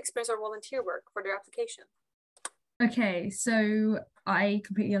find work experience or volunteer work for their application? Okay, so I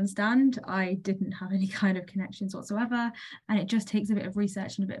completely understand. I didn't have any kind of connections whatsoever, and it just takes a bit of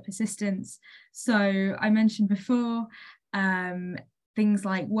research and a bit of persistence. So I mentioned before, things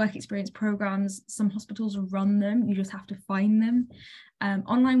like work experience programs, some hospitals run them, you just have to find them.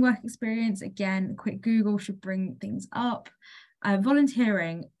 Online work experience, again, a quick Google should bring things up.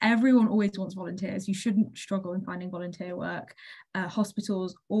 Volunteering, everyone always wants volunteers. You shouldn't struggle in finding volunteer work.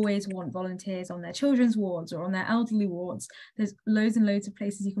 Hospitals always want volunteers on their children's wards or on their elderly wards. There's loads and loads of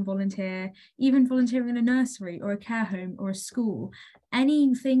places you can volunteer, even volunteering in a nursery or a care home or a school.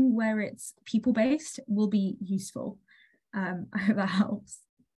 Anything where it's people-based will be useful. I hope that helps.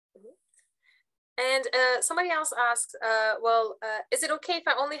 And somebody else asks, is it okay if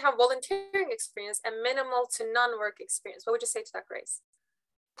I only have volunteering experience and minimal to none work experience? What would you say to that, Grace?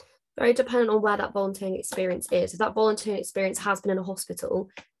 Very dependent on where that volunteering experience is. If that volunteering experience has been in a hospital,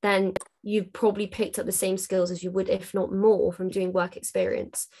 then you've probably picked up the same skills as you would, if not more, from doing work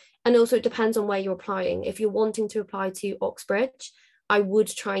experience. And also it depends on where you're applying. If you're wanting to apply to Oxbridge, I would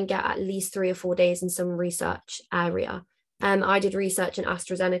try and get at least 3 or 4 days in some research area. I did research in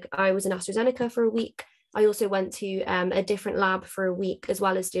AstraZeneca. I was in AstraZeneca for a week. I also went to a different lab for a week, as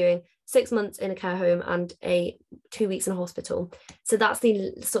well as doing 6 months in a care home and 2 weeks in a hospital. So that's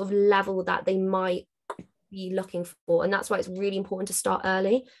the sort of level that they might be looking for. And that's why it's really important to start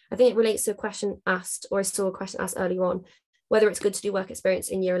early. I think it relates to a question asked, or I saw a question asked earlier on, whether it's good to do work experience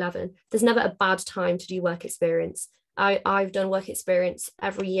in year 11. There's never a bad time to do work experience. I've done work experience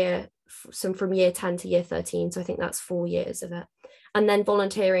every year, from year 10 to year 13. So I think that's 4 years of it. And then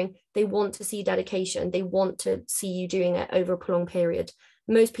volunteering, they want to see dedication. They want to see you doing it over a prolonged period.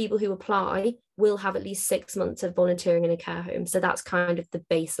 Most people who apply will have at least 6 months of volunteering in a care home. So that's kind of the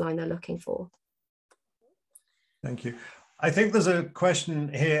baseline they're looking for. Thank you. I think there's a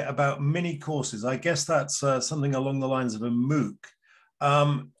question here about mini courses. I guess that's something along the lines of a MOOC.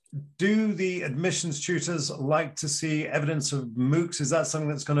 Do the admissions tutors like to see evidence of MOOCs? Is that something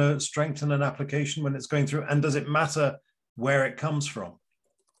that's going to strengthen an application when it's going through? And does it matter where it comes from?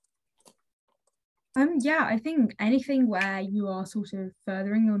 Yeah, I think anything where you are sort of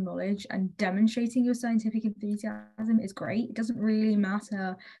furthering your knowledge and demonstrating your scientific enthusiasm is great. It doesn't really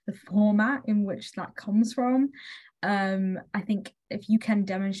matter the format in which that comes from. I think if you can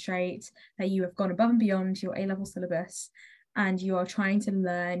demonstrate that you have gone above and beyond your A-level syllabus and you are trying to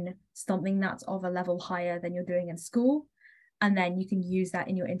learn something that's of a level higher than you're doing in school, and then you can use that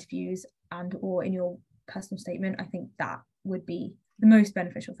in your interviews and or in your personal statement, I think that would be the most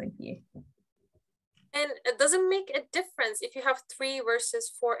beneficial thing for you. And does it make a difference if you have 3 versus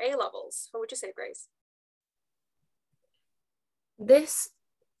 4 A-levels? What would you say, Grace?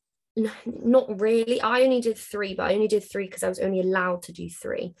 Not really. I only did 3, but I only did 3 because I was only allowed to do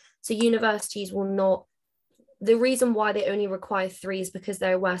 3. So universities will not. The reason why they only require 3 is because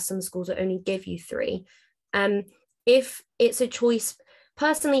there are where some schools will only give you 3. If it's a choice,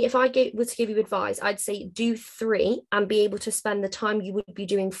 personally, if I was to give you advice, I'd say do 3 and be able to spend the time you would be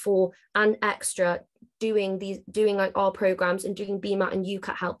doing 4 and extra doing like our programs and doing BMAT and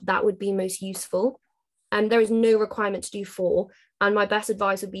UCAT help. That would be most useful. And there is no requirement to do 4. And my best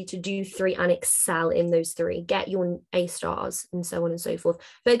advice would be to do 3 and excel in those 3. Get your A stars and so on and so forth.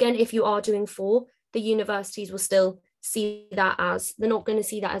 But again, if you are doing 4, the universities will still see that as, they're not going to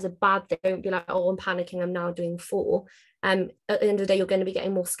see that as a bad thing. They won't be like, oh, I'm panicking, I'm now doing 4. At the end of the day, you're going to be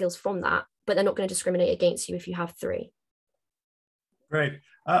getting more skills from that, but they're not going to discriminate against you if you have 3. Great.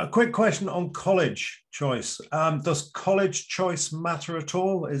 A quick question on college choice. Does college choice matter at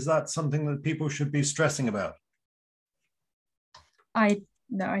all? Is that something that people should be stressing about?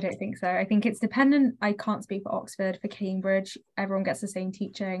 No, I don't think so. I think it's dependent. I can't speak for Oxford. For Cambridge, everyone gets the same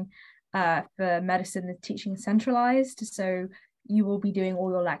teaching. For medicine, the teaching is centralised. So you will be doing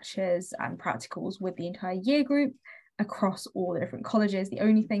all your lectures and practicals with the entire year group across all the different colleges. The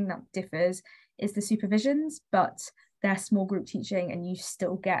only thing that differs is the supervisions, but they're small group teaching and you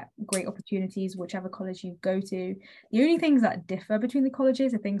still get great opportunities whichever college you go to. The only things that differ between the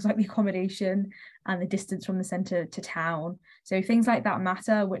colleges are things like the accommodation and the distance from the centre to town. So things like that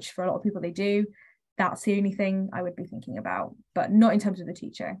matter, which for a lot of people they do. That's the only thing I would be thinking about, but not in terms of the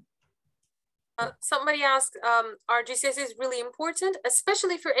teaching. Somebody asked, are GCSEs really important,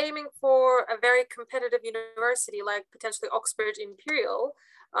 especially if you're aiming for a very competitive university like potentially Oxbridge Imperial?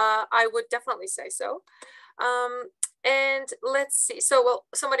 I would definitely say so. And let's see. So, well,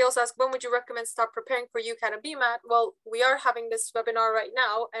 somebody also asked, when would you recommend start preparing for UCAT and BMAT? Well, we are having this webinar right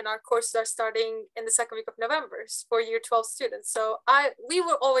now, and our courses are starting in the second week of November for year 12 students. So we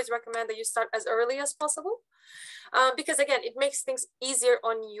would always recommend that you start as early as possible, because again, it makes things easier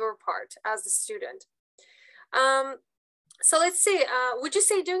on your part as the student. So let's see, would you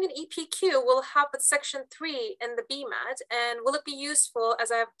say doing an EPQ will help with section 3 in the BMAT, and will it be useful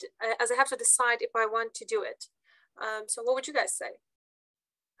as I have to decide if I want to do it? So what would you guys say?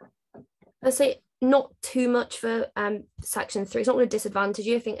 I'd say not too much for section 3. It's not going to disadvantage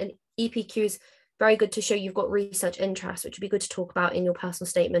you. I think an EPQ is very good to show you've got research interest, which would be good to talk about in your personal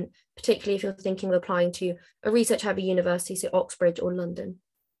statement, particularly if you're thinking of applying to a research heavy university, so Oxbridge or London.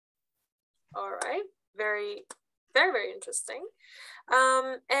 All right, very, very, very interesting.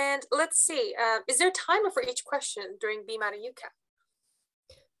 And let's see, is there a timer for each question during BMAT and UCAT?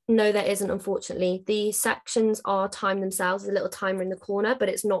 No, there isn't, unfortunately. The sections are timed themselves. There's a little timer in the corner, but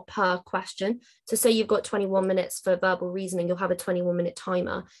it's not per question. So say you've got 21 minutes for verbal reasoning, you'll have a 21-minute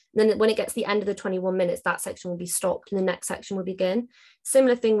timer. And then when it gets to the end of the 21 minutes, that section will be stopped and the next section will begin.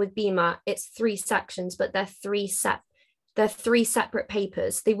 Similar thing with BMAT, it's 3 sections, but they're three separate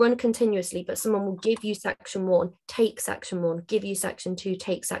papers. They run continuously, but someone will give you section 1, take section 1, give you section 2,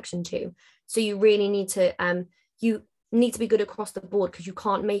 take section 2. So you really need to, need to be good across the board, because you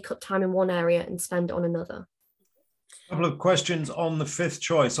can't make up time in one area and spend it on another. A couple of questions on the 5th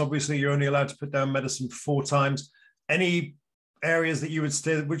choice. Obviously, you're only allowed to put down medicine 4 times. Any areas that you would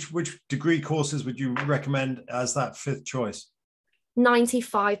stay, which degree courses would you recommend as that 5th choice?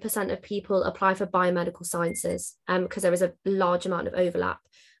 95% of people apply for biomedical sciences because there is a large amount of overlap.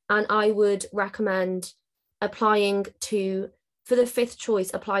 And I would recommend applying to, for the 5th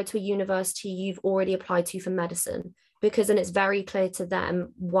choice, apply to a university you've already applied to for medicine, because then it's very clear to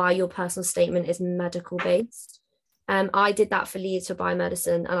them why your personal statement is medical based. I did that for Leeds for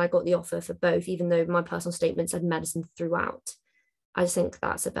biomedicine and I got the offer for both, even though my personal statement said medicine throughout. I just think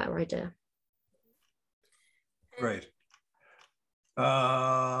that's a better idea. Great.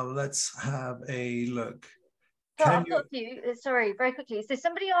 Let's have a look. So I've got a few, sorry, very quickly. So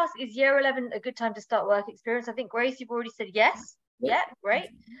somebody asked, is year 11 a good time to start work experience? I think, Grace, you've already said yes. Yeah, great.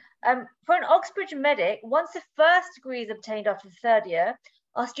 For an Oxbridge medic, once the first degree is obtained after the 3rd year,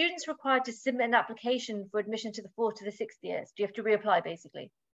 are students required to submit an application for admission to the 4th to the 6th years? Do you have to reapply,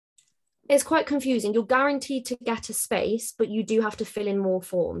 basically? It's quite confusing. You're guaranteed to get a space, but you do have to fill in more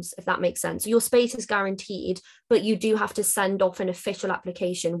forms, if that makes sense. So your space is guaranteed, but you do have to send off an official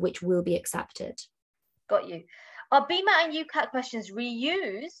application, which will be accepted. Got you. Are BMAT and UCAT questions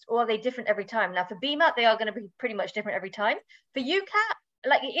reused, or are they different every time? Now, for BMAT, they are going to be pretty much different every time. For UCAT,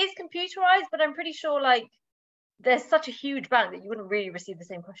 like, it is computerized, but I'm pretty sure, like, there's such a huge bank that you wouldn't really receive the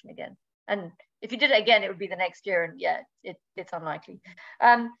same question again. And if you did it again, it would be the next year, and yeah, it's unlikely.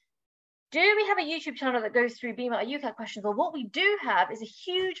 Do we have a YouTube channel that goes through BMAT or UCAT questions? Well, what we do have is a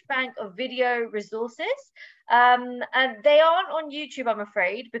huge bank of video resources. And they aren't on YouTube, I'm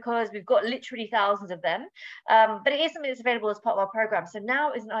afraid, because we've got literally thousands of them. But it is something that's available as part of our program. So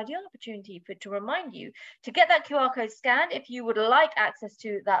now is an ideal opportunity to remind you to get that QR code scanned if you would like access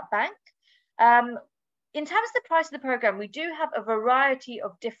to that bank. In terms of the price of the program, we do have a variety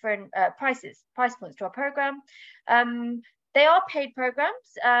of different price points to our program. They are paid programs,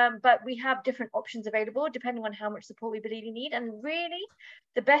 but we have different options available depending on how much support we believe you need. And really,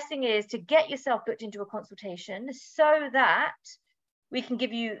 the best thing is to get yourself booked into a consultation so that we can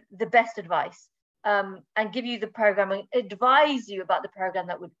give you the best advice. and give you the program and advise you about the program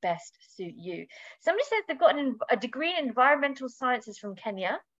that would best suit you. Somebody says they've got a degree in environmental sciences from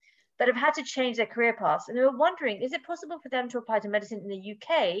Kenya, that have had to change their career paths, and they were wondering, is it possible for them to apply to medicine in the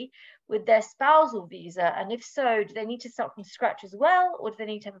UK with their spousal visa? And if so, do they need to start from scratch as well, or do they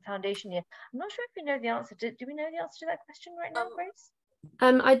need to have a foundation year? I'm not sure if we know the answer. Do we know the answer to that question right now, Grace?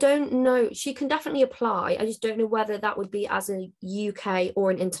 I don't know. She can definitely apply. I just don't know whether that would be as a UK or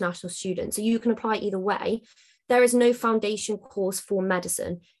an international student. So you can apply either way. There is no foundation course for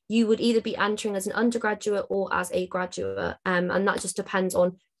medicine. You would either be entering as an undergraduate or as a graduate, and that just depends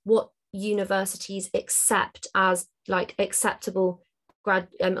on what universities accept as like acceptable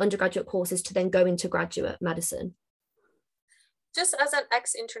undergraduate courses to then go into graduate medicine. Just as an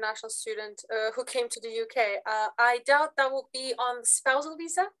ex-international student who came to the UK, I doubt that will be on the spousal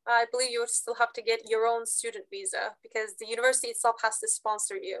visa. I believe you would still have to get your own student visa because the university itself has to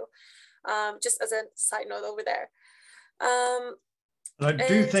sponsor you. Just as a side note over there. I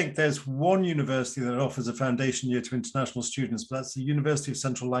do think there's one university that offers a foundation year to international students, but that's the University of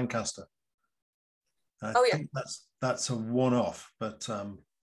Central Lancaster. I think that's a one-off, but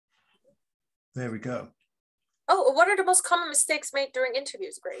there we go. Oh, what are the most common mistakes made during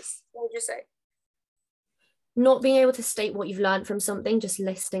interviews, Grace? What would you say? Not being able to state what you've learned from something, just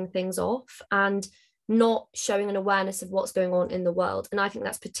listing things off, and not showing an awareness of what's going on in the world. And I think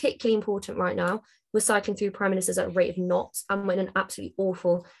that's particularly important right now. We're cycling through prime ministers at a rate of knots, and we're in an absolutely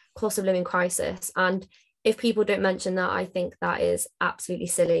awful cost of living crisis. And if people don't mention that, I think that is absolutely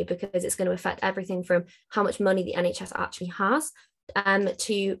silly, because it's going to affect everything from how much money the NHS actually has,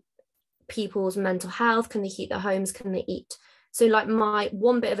 to people's mental health. Can they heat their homes? Can they eat? So like my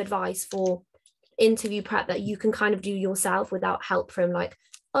one bit of advice for interview prep that you can kind of do yourself without help from like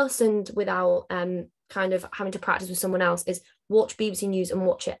us and without kind of having to practice with someone else is watch BBC News and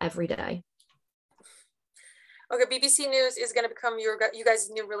watch it every day. Okay, BBC News is going to become you guys'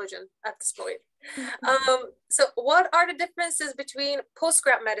 new religion at this point. So what are the differences between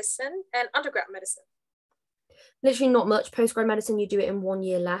postgrad medicine and undergrad medicine? Literally not much. Postgrad medicine, you do it in 1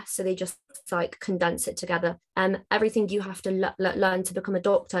 year less, so they just like condense it together. Everything you have to learn to become a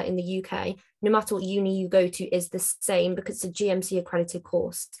doctor in the UK, no matter what uni you go to, is the same because it's a GMC accredited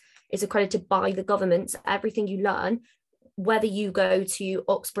course. It's accredited by the government. So everything you learn, whether you go to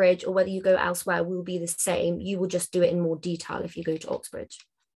Oxbridge or whether you go elsewhere, will be the same. You will just do it in more detail if you go to Oxbridge.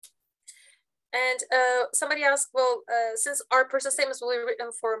 And somebody asked, well, since our personal statements will be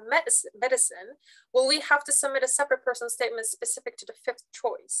written for medicine, will we have to submit a separate personal statement specific to the fifth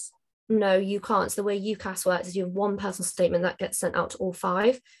choice? No, you can't. So the way UCAS works is you have one personal statement that gets sent out to all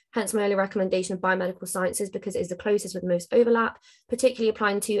five. Hence my early recommendation of biomedical sciences, because it is the closest with the most overlap, particularly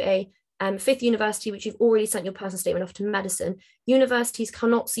applying to a fifth university, which you've already sent your personal statement off to medicine. Universities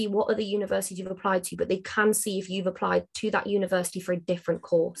cannot see what other universities you've applied to, but they can see if you've applied to that university for a different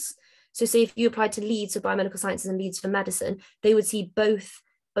course. So say if you applied to Leeds for biomedical sciences and Leeds for medicine, they would see both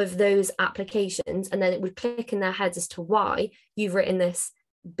of those applications, and then it would click in their heads as to why you've written this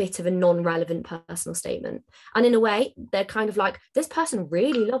bit of a non-relevant personal statement. And in a way, they're kind of like, this person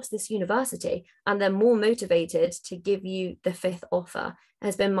really loves this university, and they're more motivated to give you the fifth offer,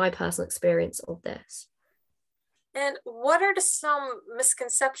 has been my personal experience of this. And what are some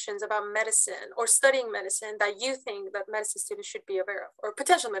misconceptions about medicine or studying medicine that you think that medicine students should be aware of, or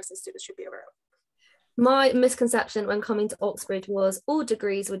potential medicine students should be aware of? My misconception when coming to Oxbridge was all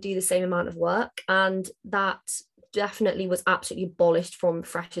degrees would do the same amount of work, and that definitely was absolutely abolished from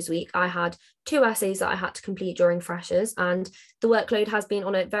Freshers Week. I had 2 essays that I had to complete during Freshers, and the workload has been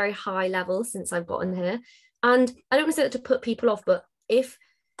on a very high level since I've gotten here. And I don't want to say that to put people off, but if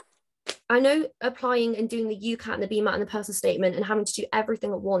I know applying and doing the UCAT and the BMAT and the personal statement and having to do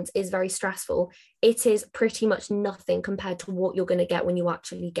everything at once is very stressful, it is pretty much nothing compared to what you're going to get when you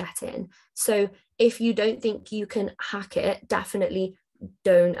actually get in. So if you don't think you can hack it, definitely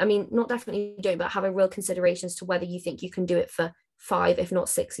don't. I mean, not definitely don't, but have a real consideration as to whether you think you can do it for 5, if not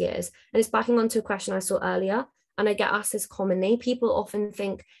 6 years. And it's backing onto a question I saw earlier, and I get asked this commonly. People often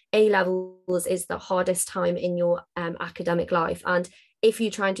think A-levels is the hardest time in your academic life. And if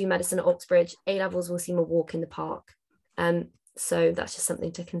you try and do medicine at Oxbridge, A-levels will seem a walk in the park. So that's just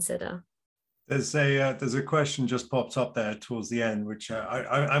something to consider. There's a question just popped up there towards the end, which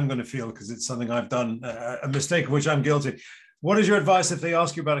I'm going to feel because it's something I've done, a mistake of which I'm guilty. What is your advice if they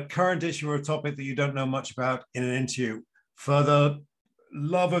ask you about a current issue or a topic that you don't know much about in an interview? For the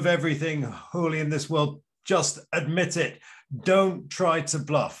love of everything holy in this world, just admit it. Don't try to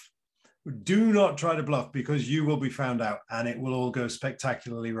bluff. Do not try to bluff, because you will be found out and it will all go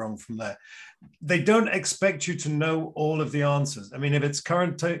spectacularly wrong from there. They don't expect you to know all of the answers. I mean, if it's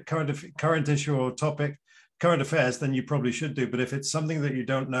current issue or topic, current affairs, then you probably should do. But if it's something that you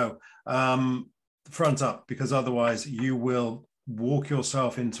don't know, front up, because otherwise you will walk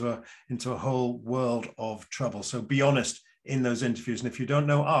yourself into a whole world of trouble. So be honest in those interviews. And if you don't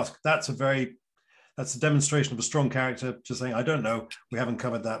know, ask. That's a demonstration of a strong character. Just saying, I don't know, we haven't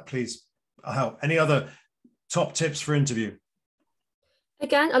covered that, please help. Any other top tips for interview?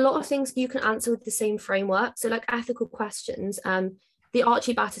 Again, a lot of things you can answer with the same framework. So like ethical questions, the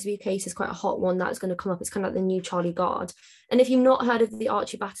Archie Battersby case is quite a hot one that's going to come up. It's kind of like the new Charlie Gard. And if you've not heard of the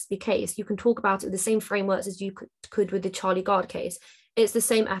Archie Battersby case, you can talk about it with the same frameworks as you could with the Charlie Gard case. It's the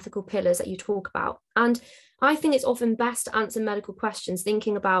same ethical pillars that you talk about. And I think it's often best to answer medical questions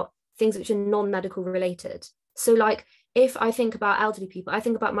thinking about things which are non-medical related. So like, if I think about elderly people, I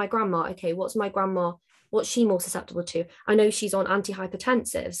think about my grandma. Okay, what's she more susceptible to? I know she's on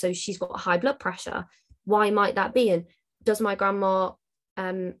antihypertensive, so she's got high blood pressure. Why might that be? And does my grandma,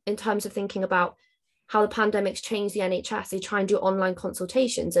 in terms of thinking about how the pandemic's changed the NHS, they try and do online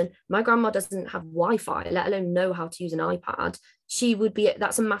consultations, and my grandma doesn't have Wi-Fi, let alone know how to use an iPad.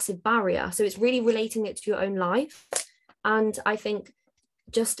 That's a massive barrier. So it's really relating it to your own life. And I think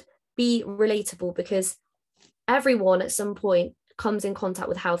just be relatable, because everyone at some point comes in contact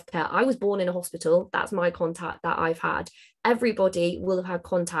with healthcare. I was born in a hospital. That's my contact that I've had. Everybody will have had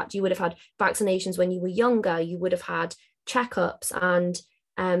contact. You would have had vaccinations when you were younger. You would have had checkups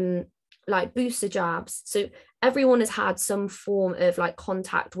and like booster jabs. So everyone has had some form of like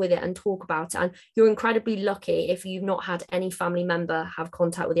contact with it and talk about it. And you're incredibly lucky if you've not had any family member have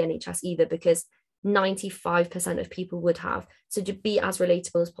contact with the NHS either, because 95% of people would have. So to be as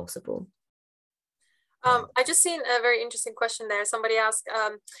relatable as possible. I just seen a very interesting question there. Somebody asked,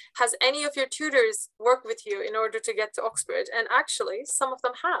 has any of your tutors worked with you in order to get to Oxbridge? And actually, some of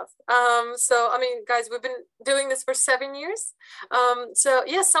them have. So, I mean, guys, we've been doing this for 7 years. So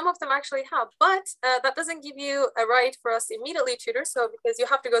yes, some of them actually have, but that doesn't give you a right for us to immediately tutor. So because you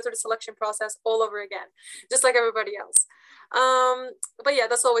have to go through the selection process all over again, just like everybody else. But yeah,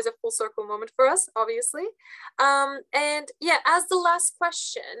 that's always a full circle moment for us, obviously. And yeah, as the last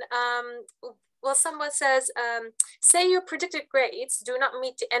question, well, someone says, say your predicted grades do not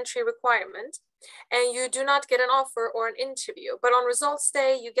meet the entry requirement and you do not get an offer or an interview, but on results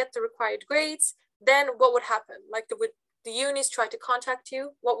day, you get the required grades, then what would happen? Like, would the unis try to contact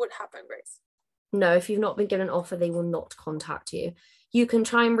you? What would happen, Grace? No, if you've not been given an offer, they will not contact you. You can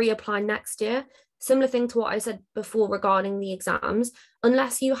try and reapply next year. Similar thing to what I said before regarding the exams,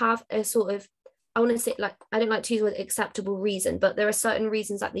 unless you have a sort of, I want to say, like, I don't like to use the word acceptable reason, but there are certain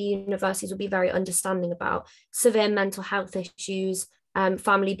reasons that the universities will be very understanding about: severe mental health issues,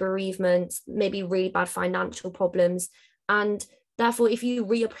 family bereavement, maybe really bad financial problems. And therefore, if you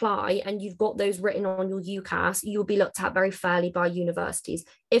reapply and you've got those written on your UCAS, you'll be looked at very fairly by universities.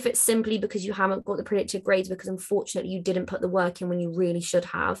 If it's simply because you haven't got the predicted grades because unfortunately you didn't put the work in when you really should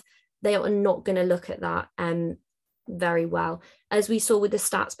have, they are not going to look at that very well. As we saw with the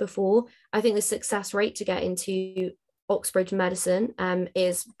stats before, I think the success rate to get into Oxbridge Medicine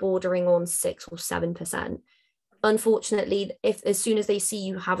is bordering on 6 or 7%. Unfortunately, if as soon as they see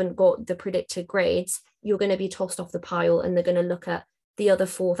you haven't got the predicted grades, you're going to be tossed off the pile, and they're going to look at the other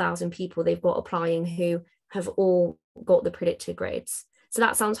 4,000 people they've got applying who have all got the predicted grades. So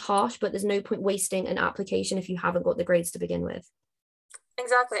that sounds harsh, but there's no point wasting an application if you haven't got the grades to begin with.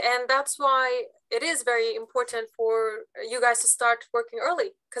 Exactly. And that's why it is very important for you guys to start working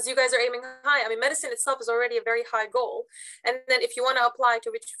early, because you guys are aiming high. I mean, medicine itself is already a very high goal. And then if you want to apply to,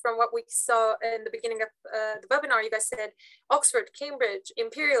 which from what we saw in the beginning of the webinar, you guys said Oxford, Cambridge,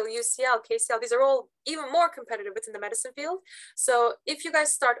 Imperial, UCL, KCL, these are all even more competitive within the medicine field. So if you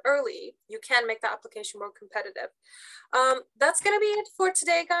guys start early, you can make the application more competitive. That's going to be it for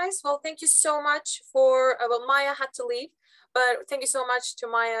today, guys. Well, thank you so much for, well, Maya had to leave. But thank you so much to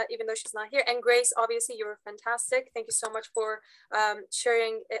Maya, even though she's not here. And Grace, obviously, you were fantastic. Thank you so much for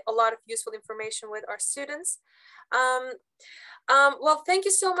sharing a lot of useful information with our students. Well, thank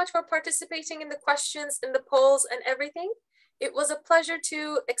you so much for participating in the questions, in the polls, and everything. It was a pleasure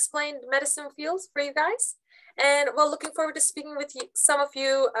to explain the medicine fields for you guys. And well, looking forward to speaking with you, some of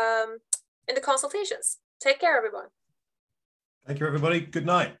you in the consultations. Take care, everyone. Thank you, everybody. Good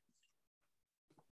night.